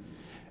 that,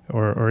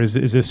 or is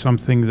this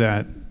something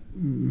that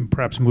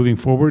perhaps moving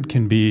forward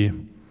can be,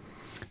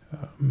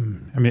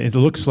 I mean, it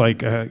looks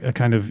like a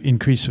kind of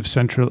increase of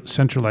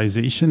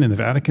centralization in the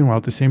Vatican, while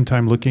at the same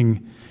time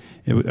looking,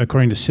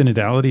 according to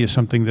synodality, as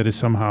something that is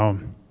somehow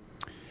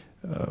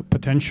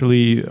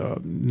potentially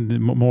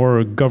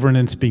more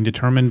governance being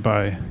determined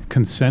by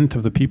consent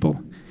of the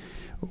people,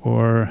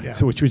 or yeah.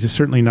 So which is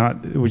certainly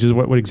not, which is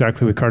what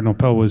exactly what Cardinal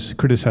Pell was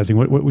criticizing.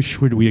 What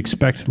should we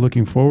expect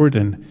looking forward,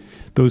 and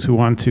those who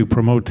want to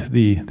promote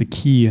the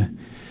key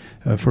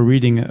for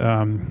reading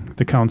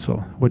the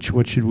council, what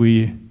should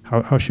we,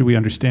 how should we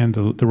understand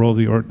the role of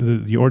the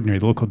ordinary,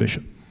 the local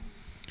bishop?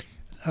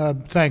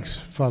 Thanks,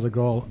 Father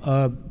Gall.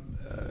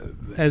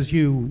 As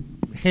you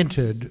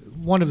hinted,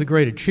 one of the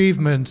great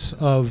achievements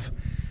of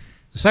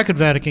the Second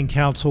Vatican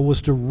Council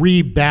was to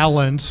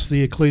rebalance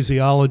the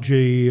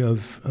ecclesiology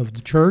of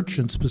the Church,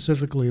 and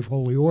specifically of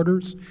holy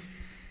orders.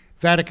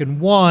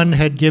 Vatican I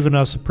had given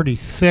us a pretty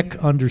thick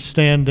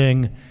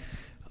understanding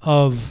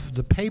of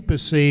the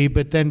papacy,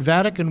 but then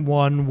Vatican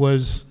I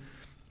was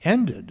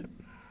ended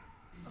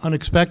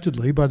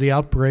unexpectedly by the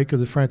outbreak of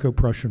the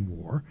Franco-Prussian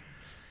War,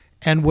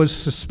 and was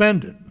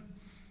suspended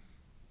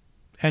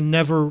and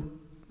never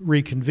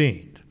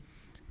reconvened.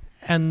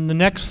 And the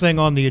next thing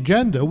on the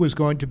agenda was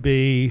going to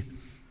be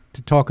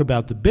to talk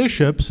about the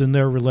bishops and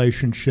their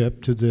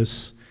relationship to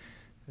this,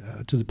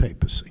 to the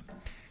papacy.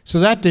 So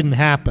that didn't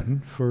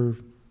happen for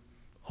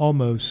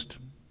almost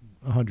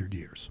 100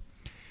 years.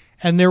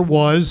 And there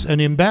was an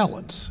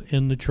imbalance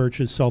in the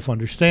Church's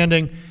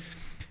self-understanding,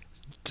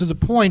 to the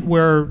point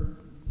where,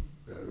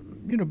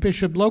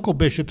 local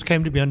bishops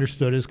came to be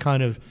understood as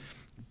kind of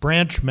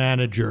branch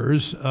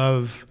managers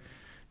of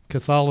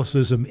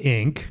Catholicism,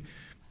 Inc.,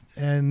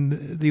 and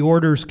the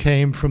orders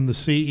came from the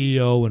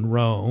CEO in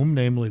Rome,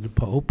 namely the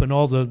Pope, and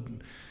all the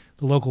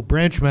local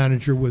branch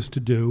manager was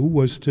to do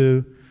was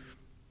to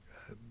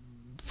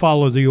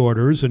follow the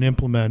orders and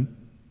implement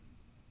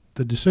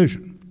the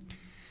decision.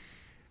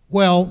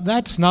 Well,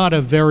 that's not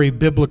a very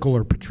biblical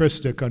or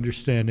patristic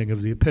understanding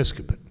of the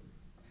episcopate.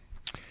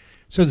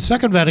 So the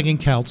Second Vatican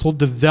Council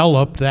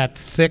developed that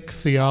thick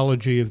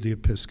theology of the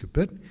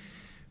episcopate,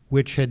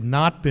 which had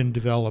not been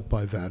developed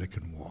by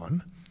Vatican I.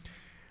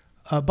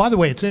 By the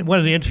way, it's one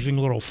of the interesting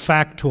little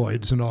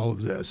factoids in all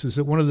of this is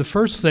that one of the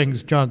first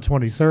things John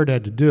XXIII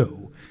had to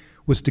do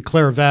was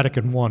declare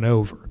Vatican I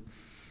over,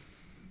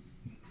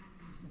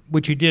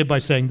 which he did by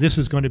saying this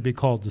is going to be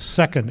called the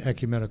Second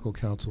Ecumenical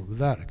Council of the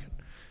Vatican.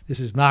 This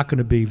is not going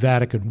to be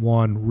Vatican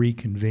I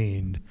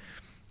reconvened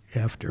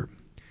after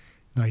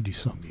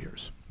 90-some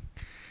years.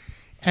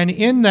 And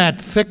in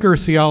that thicker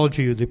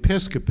theology of the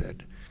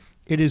episcopate,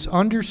 it is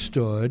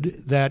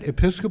understood that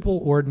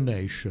episcopal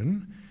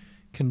ordination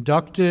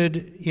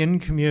conducted in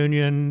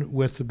communion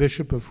with the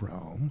Bishop of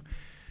Rome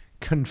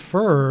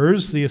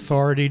confers the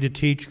authority to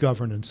teach,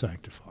 govern, and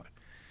sanctify.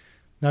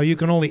 Now, you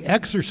can only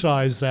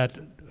exercise that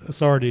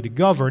authority to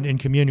govern in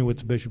communion with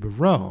the Bishop of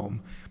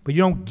Rome, but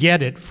you don't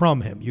get it from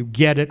him. You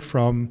get it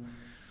from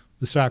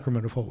the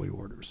sacrament of holy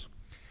orders.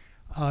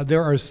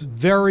 There are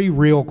very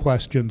real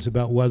questions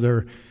about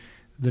whether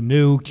the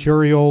new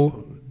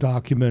curial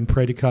document,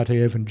 Predicate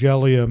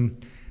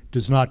Evangelium,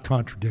 does not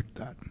contradict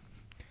that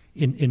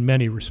in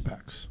many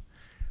respects.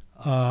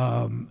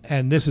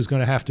 And this is going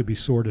to have to be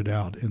sorted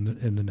out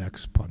in the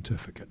next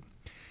pontificate.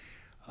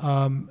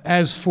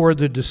 As for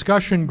the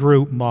discussion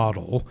group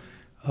model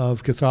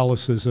of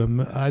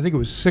Catholicism, I think it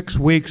was 6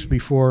 weeks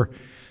before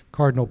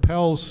Cardinal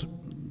Pell's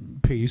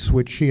piece,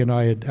 which he and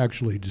I had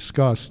actually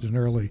discussed in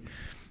early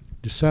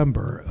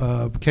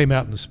December, came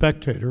out in The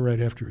Spectator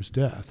right after his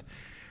death.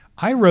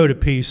 I wrote a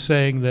piece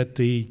saying that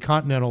the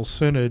continental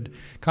stage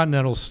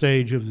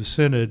of the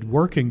synod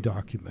working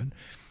document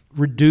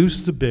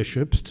reduced the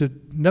bishops to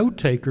note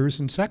takers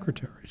and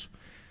secretaries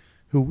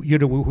who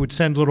would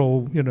send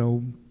little,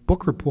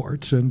 book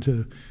reports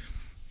into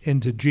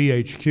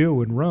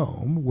GHQ in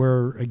Rome,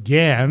 where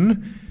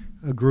again,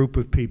 a group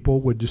of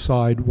people would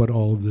decide what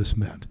all of this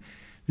meant.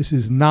 This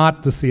is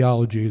not the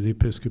theology of the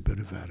episcopate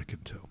of Vatican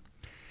II.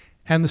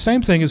 And the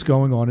same thing is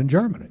going on in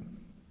Germany.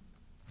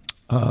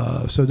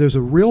 So there's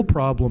a real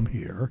problem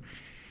here.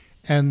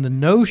 And the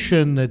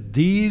notion that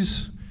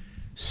these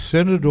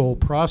synodal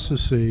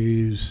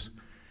processes,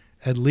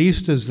 at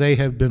least as they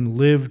have been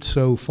lived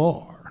so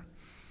far,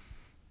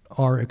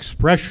 are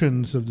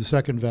expressions of the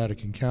Second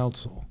Vatican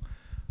Council,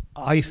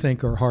 I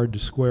think are hard to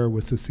square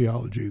with the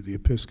theology of the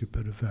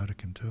Episcopate of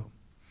Vatican II.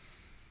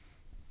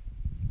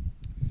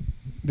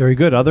 Very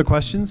good. Other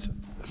questions?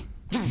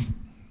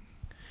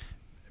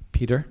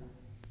 Peter,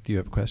 do you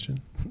have a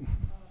question?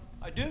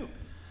 I do,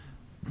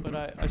 but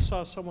I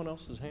saw someone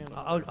else's hand.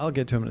 I'll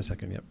get to him in a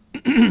second, yep.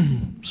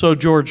 So,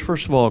 George,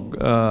 first of all,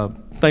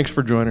 thanks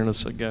for joining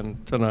us again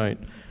tonight.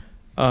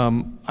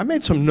 I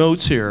made some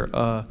notes here.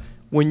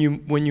 When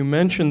you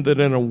mentioned that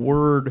in a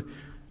word,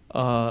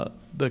 Pope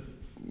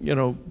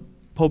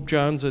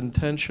John's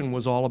intention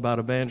was all about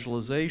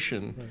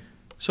evangelization. Right.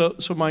 So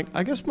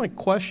I guess my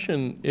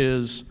question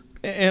is,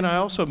 and I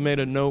also made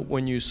a note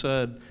when you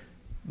said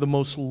the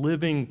most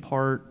living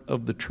part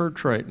of the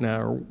church right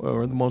now,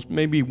 or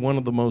maybe one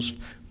of the most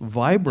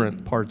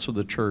vibrant parts of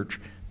the church,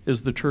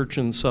 is the church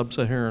in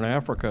sub-Saharan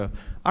Africa.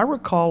 I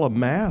recall a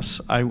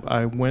mass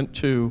I went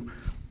to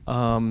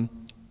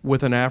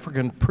with an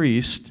African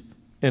priest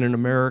in an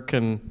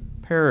American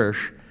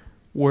parish,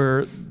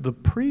 where the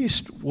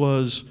priest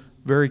was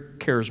very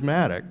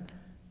charismatic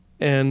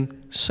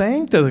and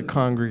sang to the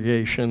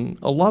congregation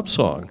a love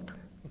song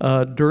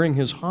during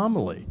his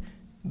homily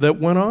that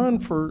went on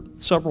for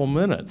several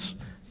minutes.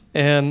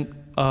 And,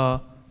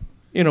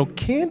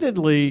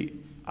 candidly,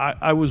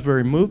 I was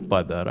very moved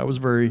by that. I was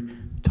very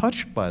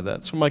touched by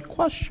that. So my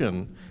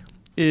question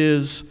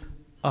is,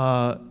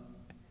 have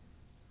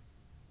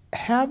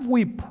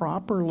we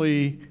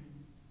properly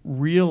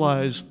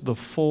realized the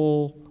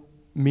full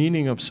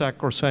meaning of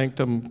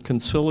Sacrosanctum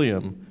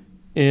Concilium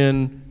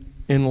in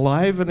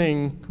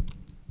enlivening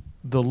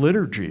the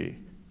liturgy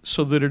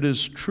so that it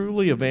is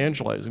truly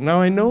evangelizing? Now,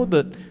 I know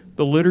that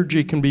the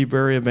liturgy can be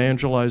very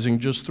evangelizing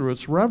just through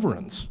its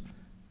reverence,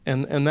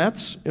 and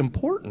that's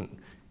important,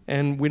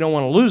 and we don't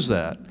want to lose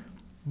that.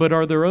 But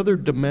are there other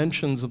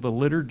dimensions of the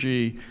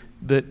liturgy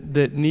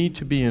that need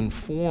to be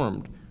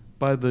informed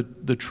by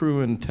the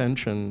true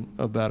intention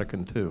of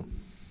Vatican II?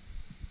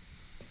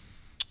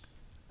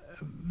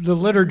 The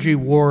liturgy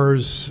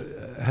wars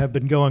have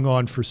been going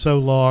on for so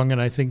long,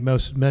 and I think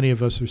many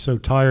of us are so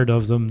tired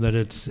of them that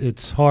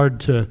it's hard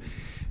to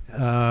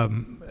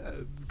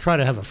try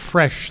to have a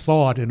fresh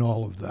thought in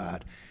all of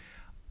that.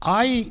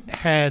 I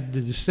had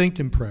the distinct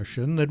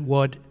impression that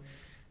what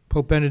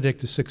Pope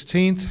Benedict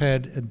XVI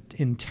had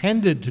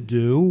intended to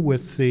do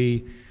with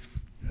Summorum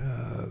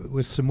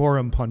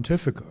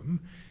Pontificum,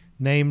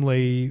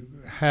 namely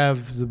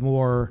have the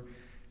more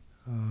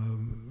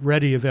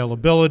ready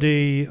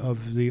availability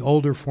of the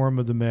older form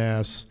of the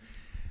Mass,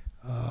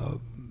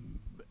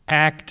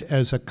 act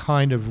as a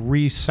kind of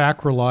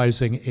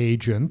re-sacralizing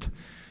agent,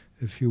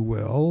 if you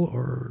will,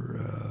 or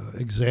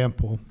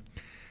example,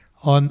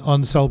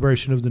 on the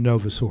celebration of the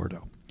Novus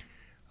Ordo.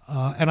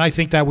 And I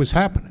think that was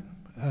happening.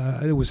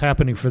 It was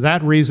happening for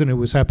that reason. It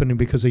was happening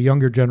because a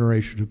younger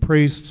generation of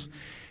priests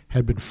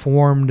had been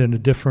formed in a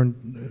different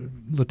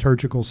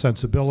liturgical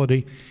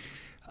sensibility.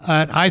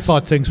 And I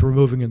thought things were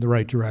moving in the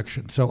right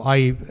direction. So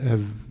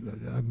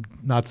I'm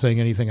not saying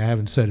anything I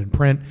haven't said in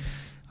print.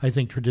 I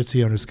think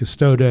Traditionis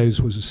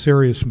Custodes was a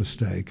serious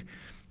mistake,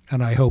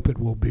 and I hope it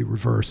will be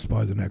reversed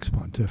by the next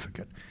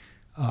pontificate.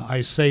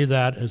 I say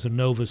that as a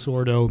Novus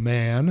Ordo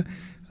man,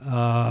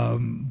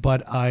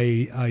 but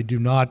I do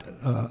not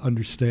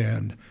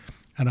understand,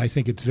 and I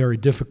think it's very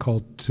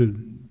difficult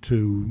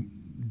to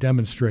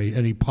demonstrate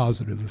any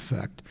positive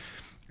effect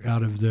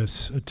out of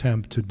this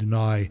attempt to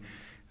deny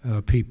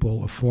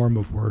people a form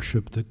of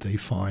worship that they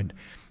find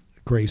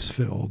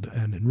grace-filled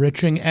and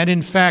enriching, and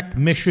in fact,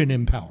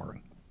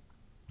 mission-empowering.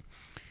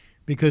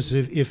 Because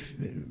if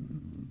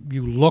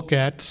you look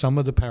at some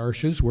of the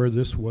parishes where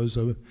this was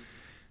a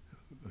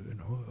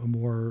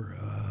more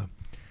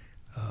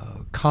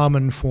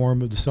common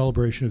form of the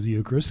celebration of the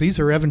Eucharist, these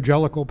are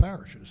evangelical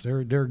parishes.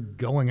 They're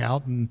going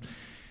out and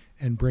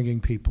bringing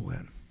people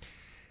in.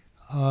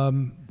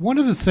 One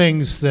of the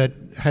things that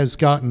has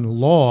gotten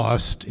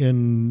lost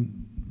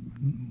in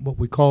what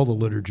we call the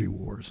liturgy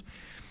wars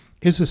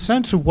is a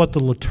sense of what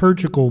the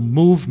liturgical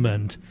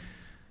movement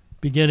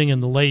beginning in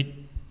the late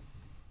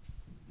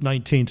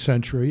 19th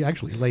century,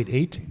 actually late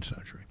 18th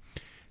century,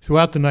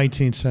 throughout the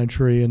 19th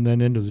century and then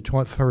into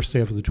the first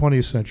half of the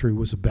 20th century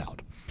was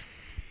about.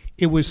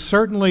 It was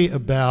certainly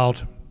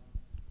about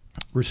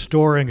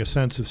restoring a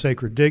sense of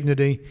sacred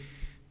dignity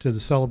to the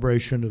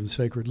celebration of the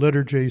sacred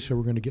liturgy, so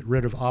we're going to get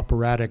rid of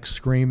operatic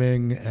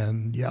screaming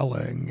and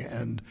yelling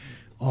and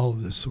all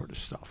of this sort of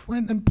stuff.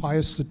 And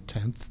Pius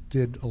X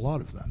did a lot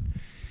of that.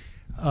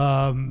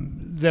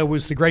 There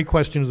was the great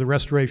question of the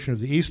restoration of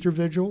the Easter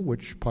Vigil,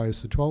 which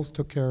Pius XII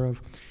took care of.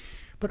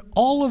 But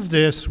all of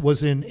this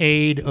was in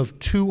aid of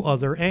two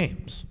other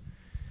aims: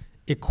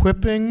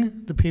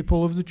 equipping the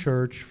people of the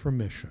church for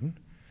mission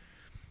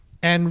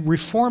and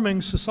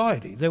reforming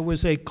society. There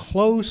was a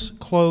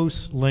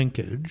close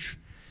linkage,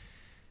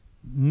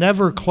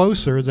 never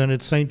closer than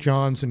at St.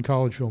 John's in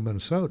Collegeville,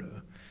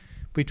 Minnesota,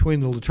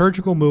 between the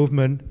liturgical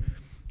movement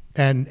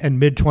and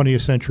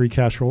mid-20th century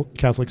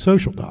Catholic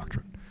social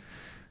doctrine.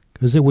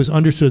 Because it was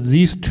understood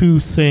these two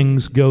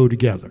things go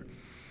together.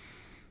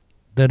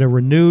 That a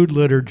renewed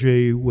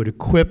liturgy would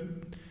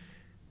equip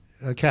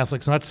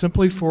Catholics not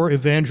simply for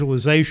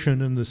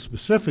evangelization in the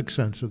specific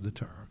sense of the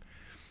term,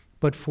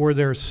 but for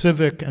their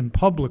civic and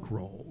public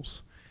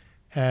roles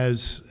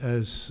as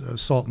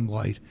salt and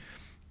light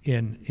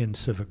in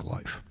civic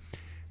life.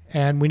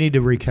 And we need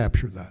to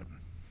recapture that.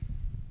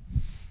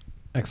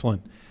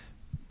 Excellent.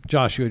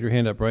 Josh, you had your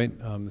hand up, right?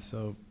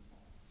 So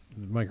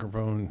the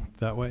microphone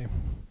that way.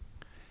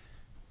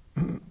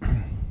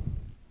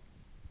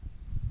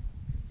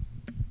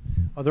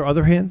 Are there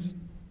other hands?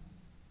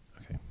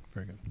 Okay,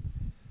 very good.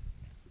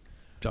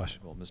 Josh.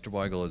 Well, Mr.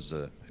 Weigel, it's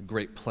a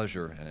great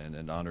pleasure and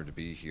an honor to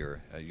be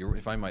here.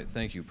 If I might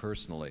thank you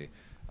personally,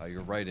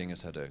 your writing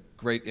has had a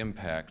great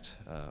impact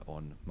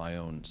on my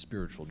own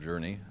spiritual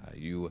journey.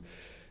 You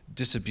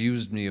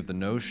disabused me of the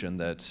notion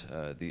that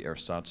the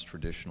ersatz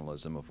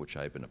traditionalism of which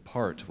I've been a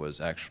part was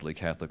actually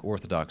Catholic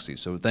orthodoxy.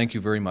 So thank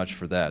you very much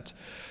for that.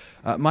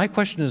 My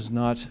question is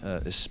not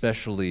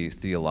especially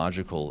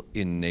theological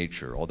in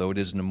nature, although it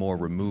is in a more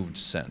removed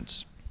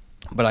sense.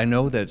 But I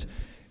know that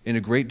in a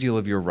great deal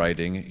of your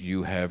writing,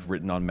 you have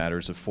written on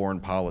matters of foreign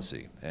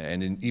policy,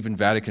 and in even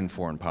Vatican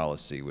foreign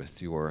policy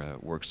with your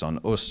works on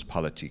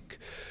Ostpolitik.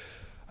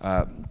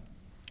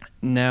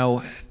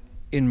 Now,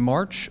 in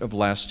March of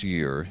last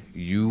year,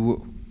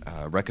 you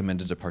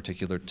recommended a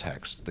particular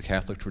text, the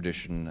Catholic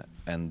Tradition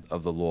and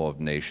of the Law of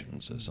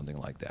Nations, something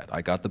like that.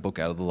 I got the book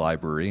out of the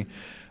library.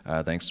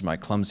 Thanks to my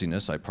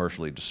clumsiness, I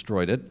partially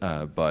destroyed it,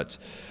 but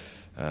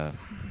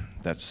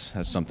that's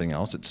something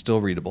else. It's still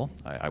readable.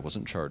 I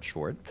wasn't charged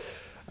for it.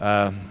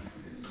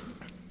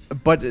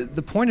 But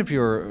the point of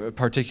your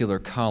particular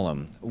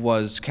column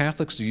was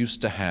Catholics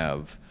used to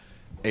have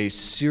a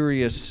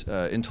serious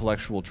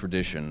intellectual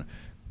tradition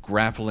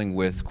grappling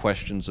with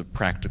questions of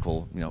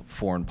practical,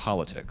 foreign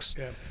politics.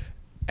 Yeah.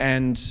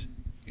 And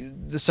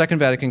the Second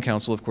Vatican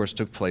Council, of course,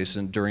 took place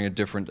during a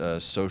different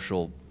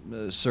social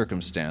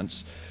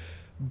circumstance.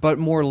 But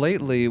more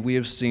lately, we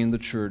have seen the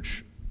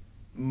Church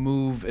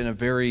move in a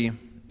very,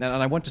 and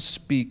I want to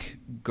speak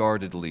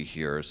guardedly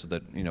here so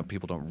that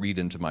people don't read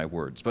into my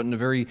words, but in a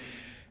very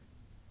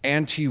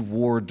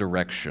anti-war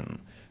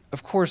direction.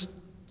 Of course,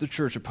 the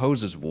Church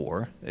opposes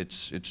war.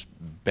 It's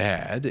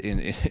bad in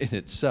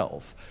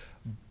itself.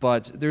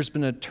 But there's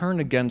been a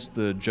turn against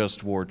the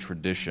just war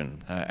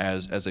tradition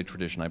as a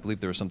tradition. I believe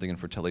there was something in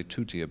Fratelli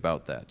Tutti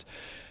about that.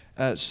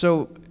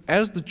 So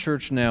as the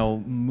Church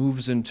now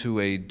moves into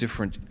a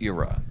different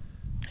era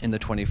in the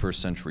 21st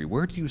century,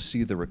 where do you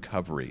see the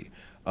recovery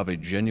of a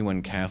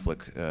genuine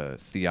Catholic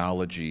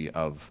theology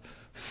of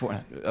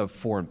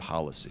foreign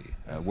policy?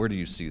 Where do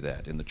you see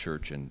that in the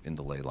Church and in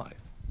the lay life?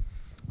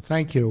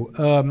 Thank you.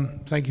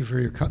 Thank you for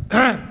your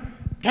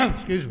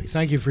excuse me.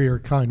 Thank you for your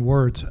kind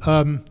words.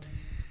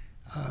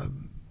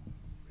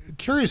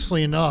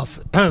 Curiously enough,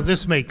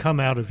 this may come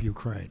out of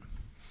Ukraine.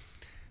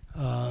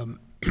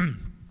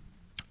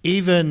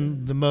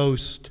 Even the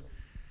most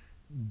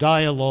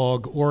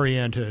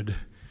dialogue-oriented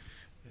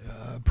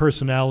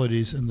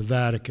personalities in the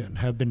Vatican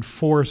have been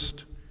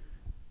forced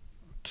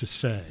to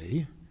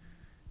say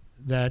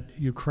that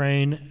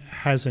Ukraine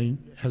has a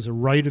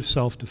right of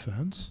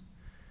self-defense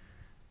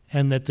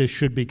and that this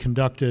should be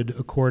conducted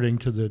according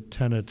to the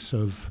tenets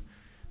of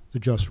the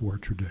just war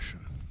tradition.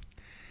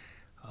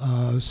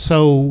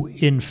 So,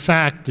 in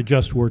fact, the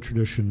just war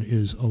tradition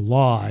is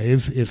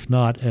alive, if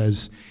not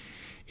as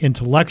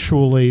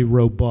intellectually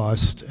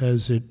robust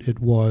as it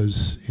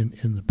was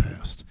in the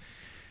past.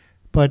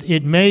 But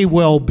it may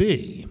well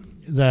be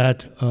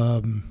that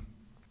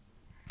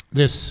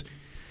this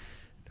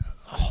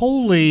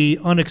wholly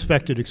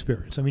unexpected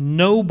experience, I mean,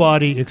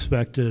 nobody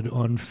expected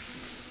on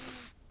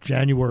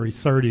January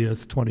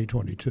 30th,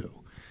 2022,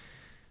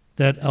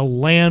 that a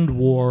land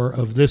war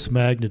of this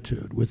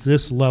magnitude, with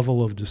this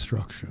level of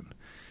destruction,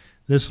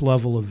 this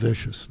level of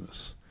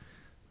viciousness,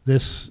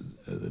 this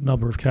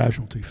number of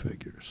casualty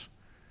figures,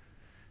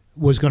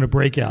 was going to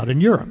break out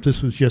in Europe.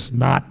 This was just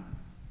not,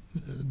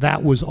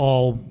 that was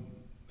all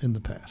in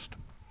the past.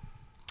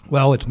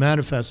 Well, it's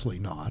manifestly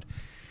not.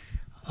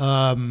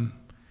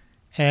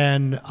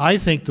 And I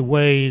think the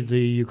way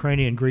the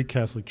Ukrainian Greek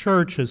Catholic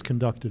Church has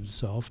conducted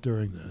itself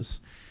during this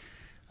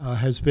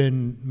has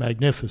been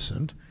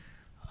magnificent.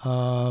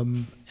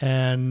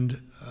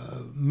 And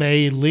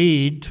may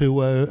lead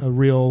to a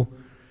real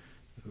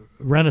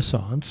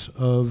renaissance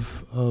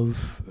of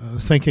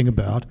thinking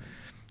about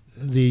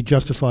the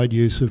justified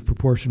use of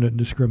proportionate and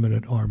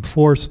discriminate armed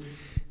force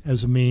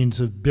as a means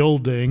of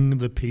building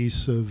the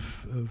peace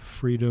of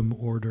freedom,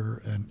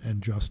 order,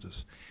 and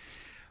justice.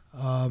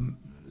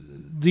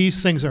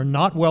 These things are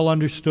not well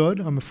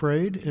understood, I'm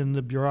afraid, in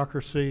the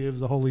bureaucracy of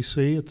the Holy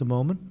See at the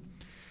moment.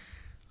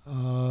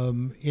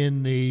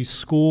 In the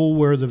school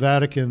where the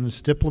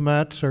Vatican's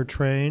diplomats are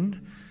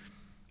trained,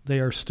 they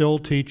are still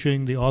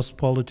teaching the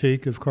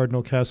Ostpolitik of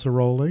Cardinal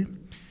Casaroli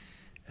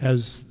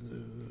as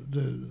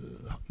the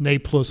ne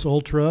plus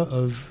ultra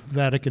of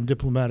Vatican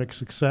diplomatic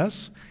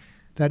success.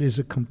 That is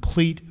a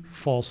complete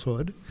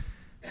falsehood.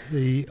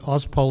 The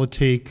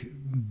Ostpolitik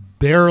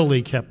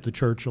barely kept the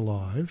church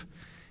alive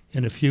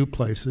in a few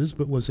places,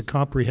 but was a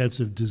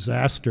comprehensive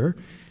disaster,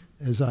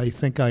 as I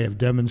think I have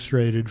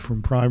demonstrated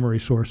from primary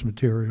source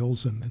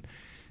materials and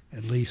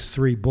at least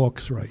 3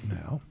 books right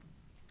now.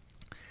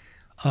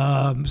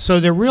 So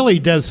there really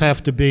does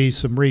have to be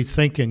some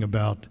rethinking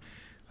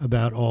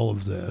about all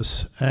of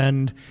this,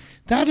 and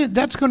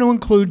that's going to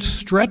include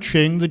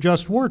stretching the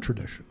just war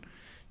tradition,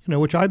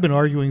 which I've been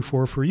arguing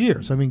for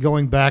years. I mean,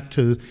 going back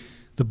to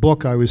the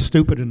book I was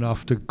stupid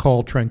enough to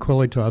call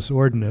Tranquillitas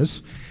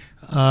Ordinis.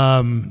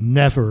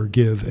 Never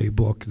give a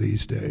book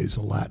these days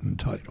a Latin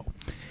title.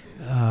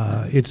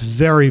 It's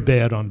very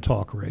bad on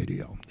talk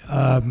radio.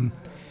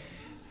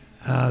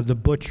 The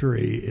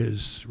butchery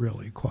is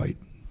really quite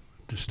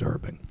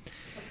disturbing.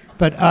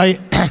 But I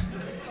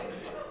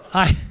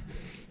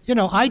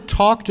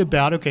talked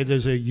about, okay,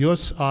 there's a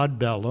jus ad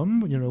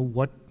bellum,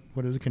 what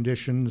are the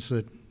conditions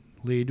that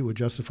lead to a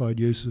justified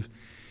use of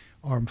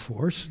armed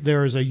force.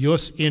 There is a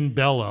jus in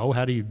bello,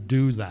 how do you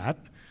do that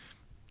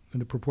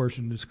in a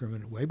proportionate and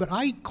discriminate way? But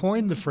I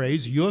coined the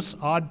phrase jus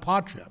ad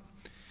pacem.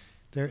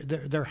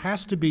 There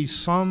has to be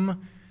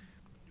some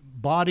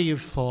body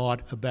of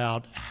thought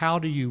about how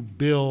do you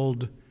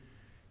build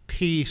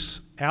peace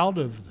out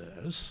of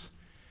this,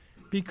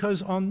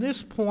 because on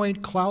this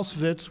point,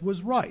 Clausewitz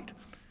was right.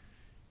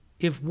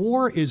 If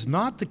war is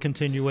not the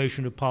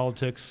continuation of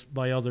politics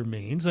by other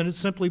means, then it's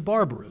simply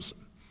barbarism.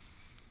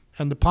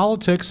 And the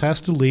politics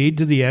has to lead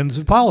to the ends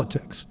of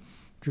politics,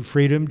 to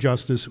freedom,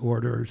 justice,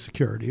 order,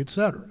 security,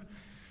 etc.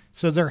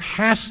 So there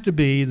has to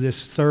be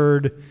this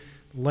third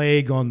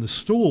leg on the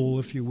stool,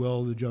 if you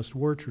will, the just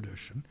war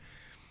tradition.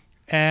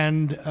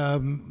 And,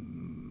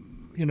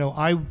 I'm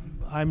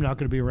not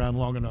going to be around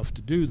long enough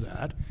to do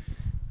that,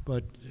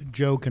 but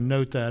Joe can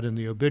note that in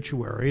the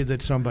obituary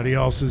that somebody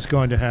else is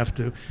going to have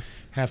to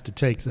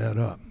take that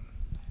up.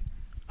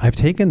 I've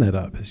taken that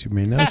up, as you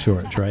may know,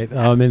 George, right?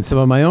 In some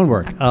of my own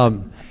work.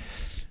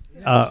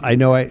 I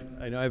know I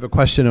have a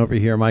question over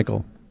here,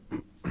 Michael.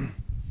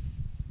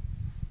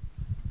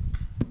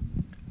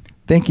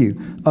 Thank you.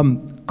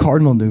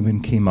 Cardinal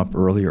Newman came up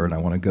earlier, and I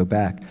want to go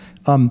back.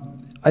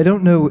 I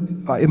don't know,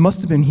 it must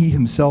have been he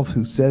himself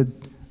who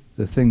said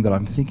the thing that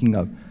I'm thinking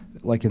of,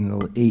 like in the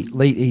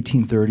late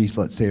 1830s,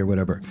 let's say, or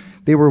whatever.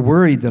 They were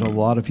worried that a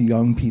lot of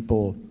young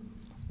people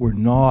were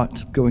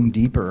not going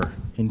deeper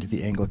into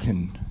the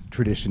Anglican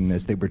tradition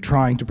as they were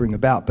trying to bring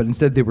about, but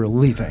instead they were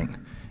leaving,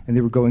 and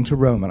they were going to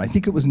Rome. And I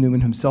think it was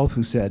Newman himself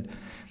who said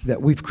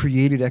that we've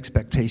created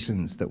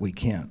expectations that we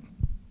can't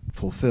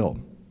fulfill.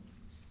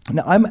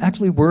 Now, I'm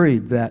actually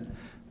worried that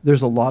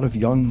there's a lot of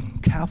young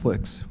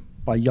Catholics,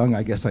 by young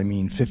I guess I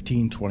mean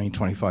 15, 20,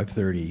 25,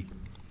 30,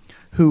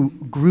 who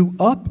grew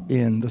up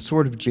in the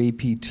sort of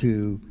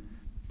JP2,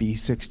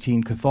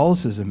 B16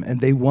 Catholicism, and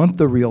they want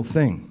the real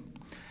thing.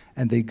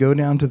 And they go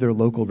down to their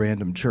local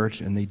random church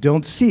and they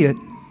don't see it.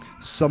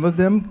 Some of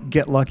them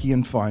get lucky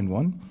and find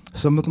one.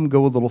 Some of them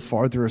go a little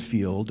farther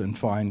afield and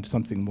find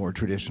something more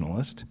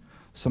traditionalist.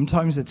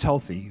 Sometimes it's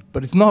healthy,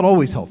 but it's not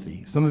always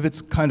healthy. Some of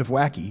it's kind of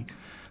wacky.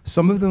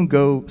 Some of them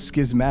go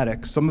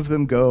schismatic. Some of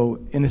them go,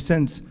 in a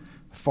sense,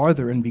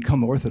 farther and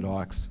become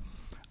orthodox.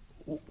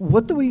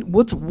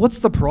 What's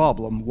the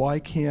problem? Why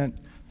can't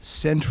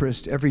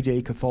centrist,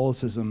 everyday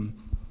Catholicism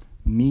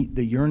meet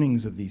the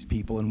yearnings of these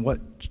people, and what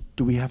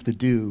do we have to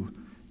do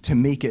to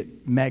make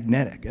it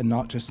magnetic and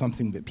not just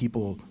something that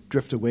people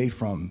drift away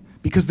from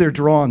because they're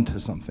drawn to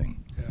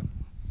something?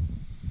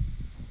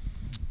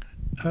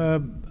 Yeah.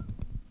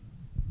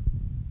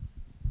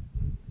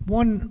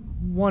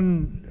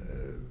 One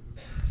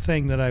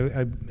thing that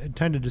I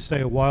intended to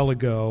say a while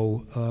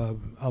ago,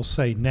 I'll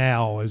say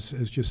now as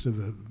just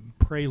a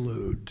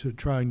prelude to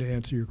trying to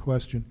answer your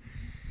question.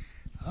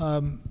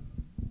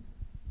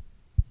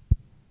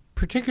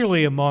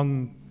 Particularly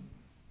among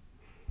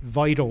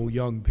vital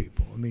young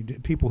people, I mean,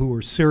 people who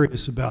are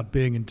serious about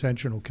being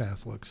intentional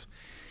Catholics,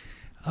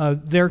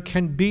 there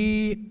can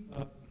be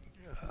a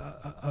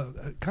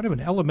kind of an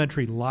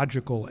elementary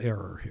logical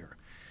error here,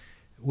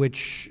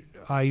 which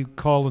I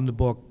call in the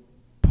book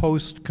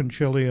post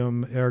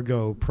concilium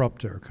ergo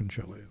propter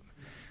concilium,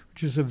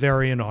 which is a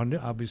variant on,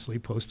 obviously,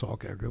 post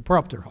hoc ergo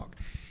propter hoc.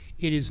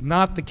 It is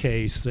not the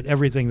case that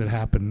everything that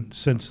happened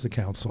since the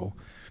council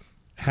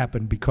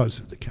happened because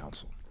of the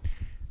council.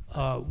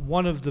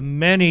 One of the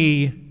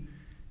many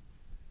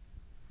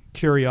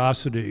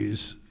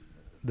curiosities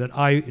that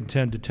I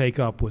intend to take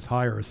up with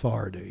higher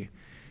authority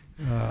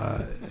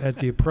at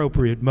the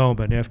appropriate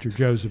moment after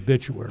Joe's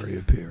obituary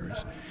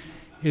appears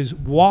is,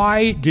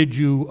 why did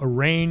you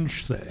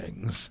arrange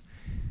things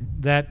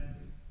that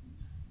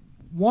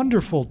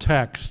wonderful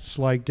texts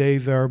like De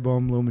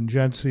Verbum, Lumen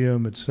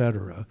Gentium,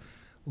 etc.,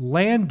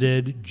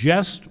 landed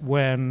just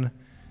when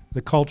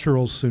the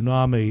cultural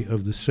tsunami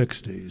of the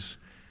 60s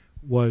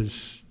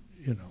was,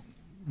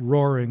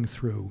 roaring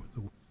through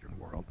the Western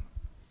world.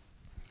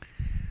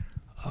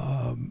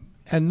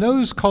 And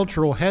those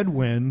cultural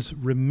headwinds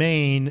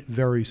remain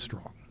very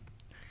strong.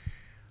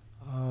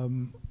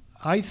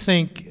 I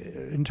think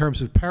in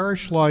terms of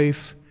parish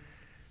life,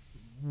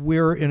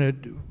 we're in a,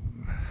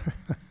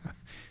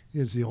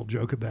 it's the old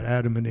joke about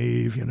Adam and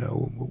Eve, you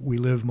know, we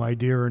live, my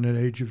dear, in an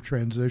age of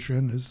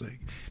transition as they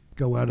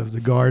go out of the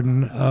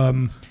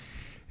garden.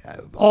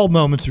 All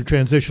moments are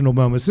transitional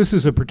moments. This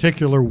is a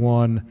particular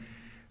one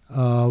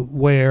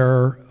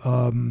where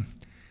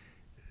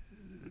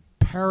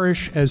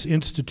parish as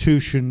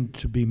institution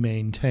to be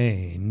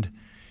maintained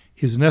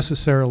is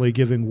necessarily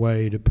giving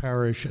way to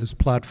parish as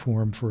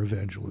platform for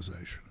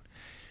evangelization.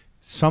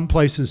 Some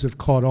places have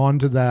caught on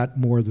to that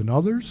more than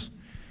others.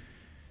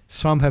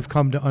 Some have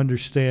come to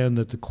understand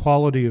that the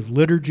quality of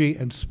liturgy,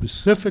 and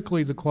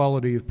specifically the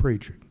quality of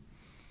preaching,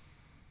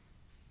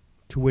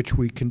 to which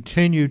we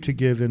continue to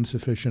give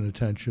insufficient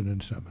attention in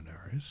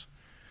seminaries,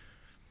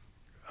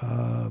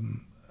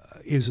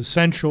 is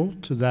essential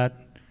to that,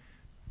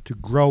 to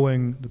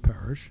growing the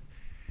parish.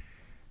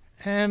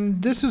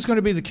 And this is going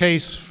to be the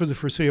case for the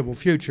foreseeable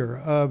future.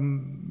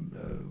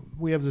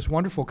 We have this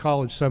wonderful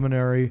college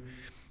seminary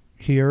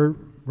here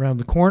around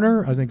the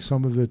corner. I think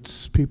some of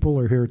its people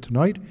are here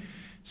tonight.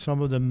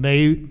 Some of them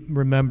may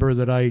remember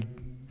that I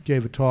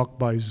gave a talk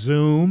by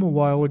Zoom a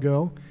while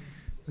ago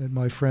that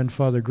my friend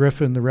Father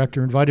Griffin, the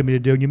rector, invited me to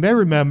do. And you may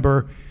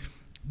remember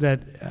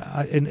that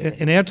in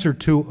answer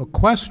to a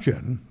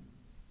question,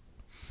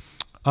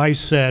 I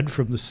said,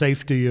 from the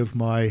safety of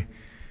my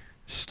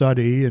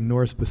study in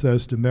North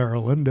Bethesda,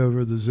 Maryland,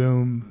 over the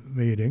Zoom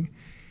meeting,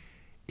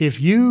 if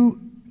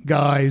you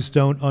guys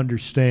don't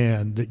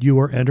understand that you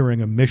are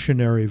entering a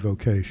missionary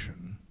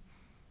vocation,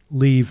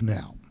 leave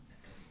now.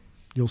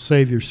 You'll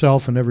save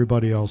yourself and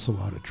everybody else a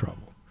lot of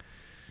trouble.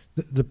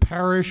 The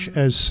parish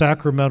as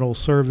sacramental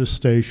service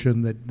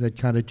station that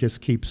kind of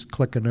just keeps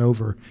clicking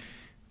over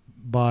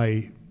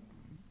by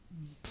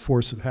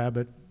force of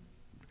habit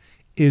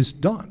is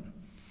done.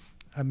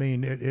 I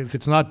mean, if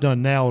it's not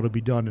done now, it'll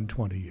be done in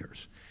 20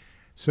 years.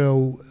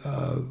 So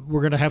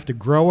we're going to have to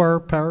grow our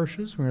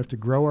parishes. We're going to have to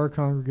grow our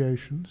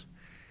congregations.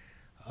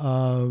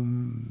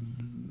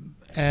 And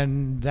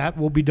that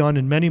will be done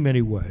in many,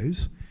 many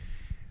ways.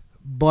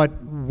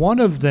 But one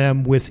of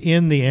them,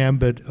 within the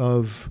ambit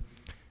of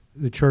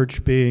the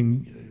church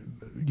being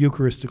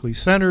Eucharistically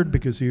centered,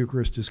 because the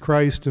Eucharist is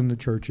Christ and the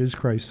church is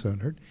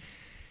Christ-centered,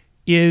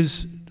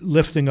 is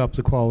lifting up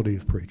the quality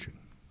of preaching.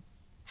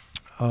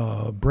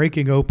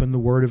 Breaking open the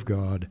Word of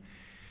God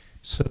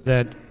so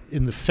that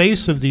in the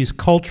face of these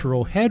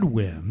cultural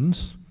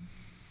headwinds,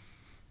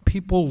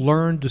 people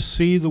learn to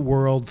see the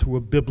world through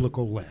a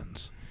biblical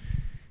lens.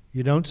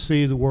 You don't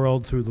see the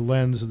world through the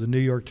lens of the New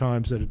York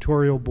Times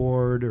editorial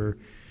board or,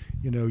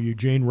 you know,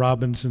 Eugene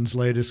Robinson's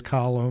latest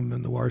column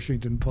in the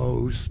Washington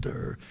Post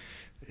or,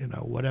 you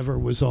know, whatever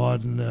was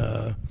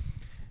on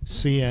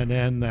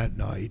CNN that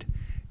night.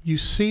 You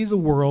see the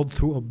world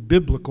through a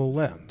biblical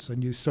lens,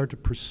 and you start to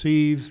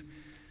perceive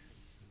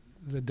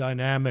the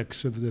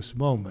dynamics of this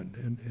moment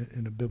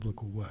in a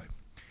biblical way.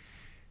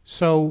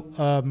 So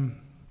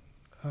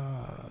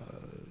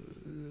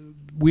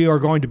we are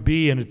going to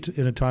be in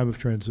a time of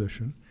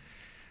transition.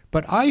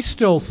 But I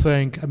still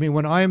think, I mean,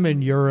 when I'm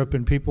in Europe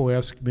and people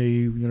ask me,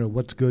 you know,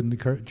 what's good in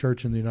the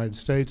church in the United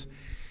States,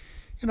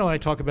 you know, I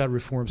talk about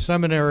reformed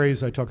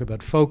seminaries, I talk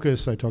about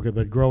focus, I talk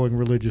about growing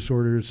religious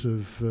orders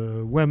of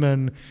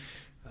women,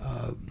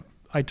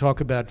 I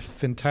talk about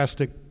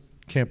fantastic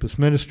campus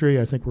ministry.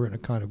 I think we're in a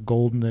kind of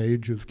golden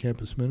age of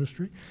campus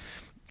ministry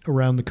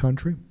around the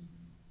country.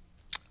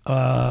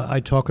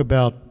 I talk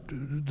about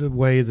the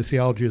way the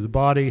theology of the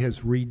body has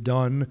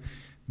redone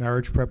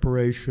marriage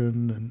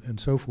preparation and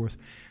so forth.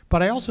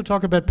 But I also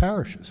talk about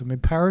parishes. I mean,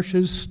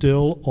 parishes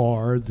still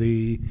are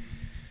the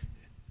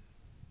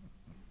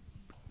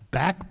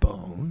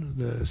backbone,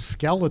 the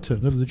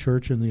skeleton of the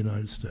church in the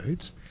United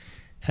States,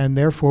 and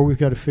therefore we've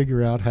got to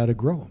figure out how to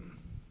grow them.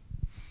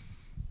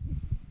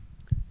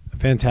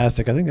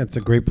 Fantastic. I think that's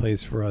a great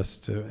place for us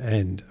to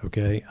end,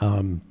 okay?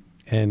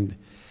 And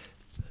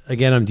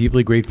again, I'm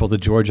deeply grateful to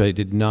George. I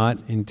did not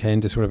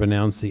intend to sort of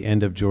announce the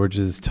end of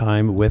George's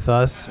time with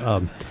us.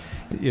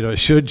 You know,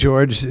 should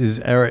his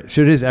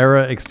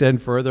era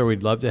extend further,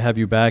 we'd love to have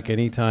you back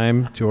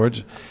anytime,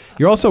 George.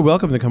 You're also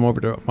welcome to come over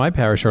to my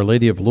parish, Our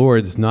Lady of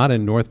Lourdes, not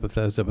in North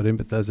Bethesda, but in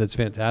Bethesda. It's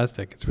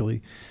fantastic. It's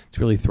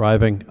really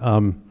thriving.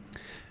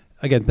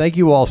 Again, thank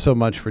you all so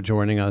much for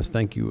joining us.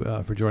 Thank you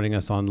for joining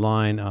us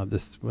online.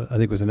 This, I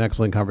think, was an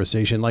excellent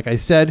conversation. Like I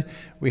said,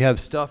 we have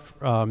stuff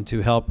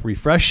to help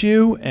refresh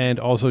you, and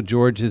also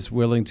George is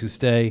willing to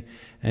stay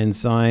and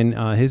sign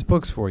his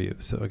books for you.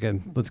 So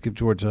again, let's give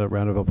George a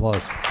round of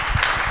applause.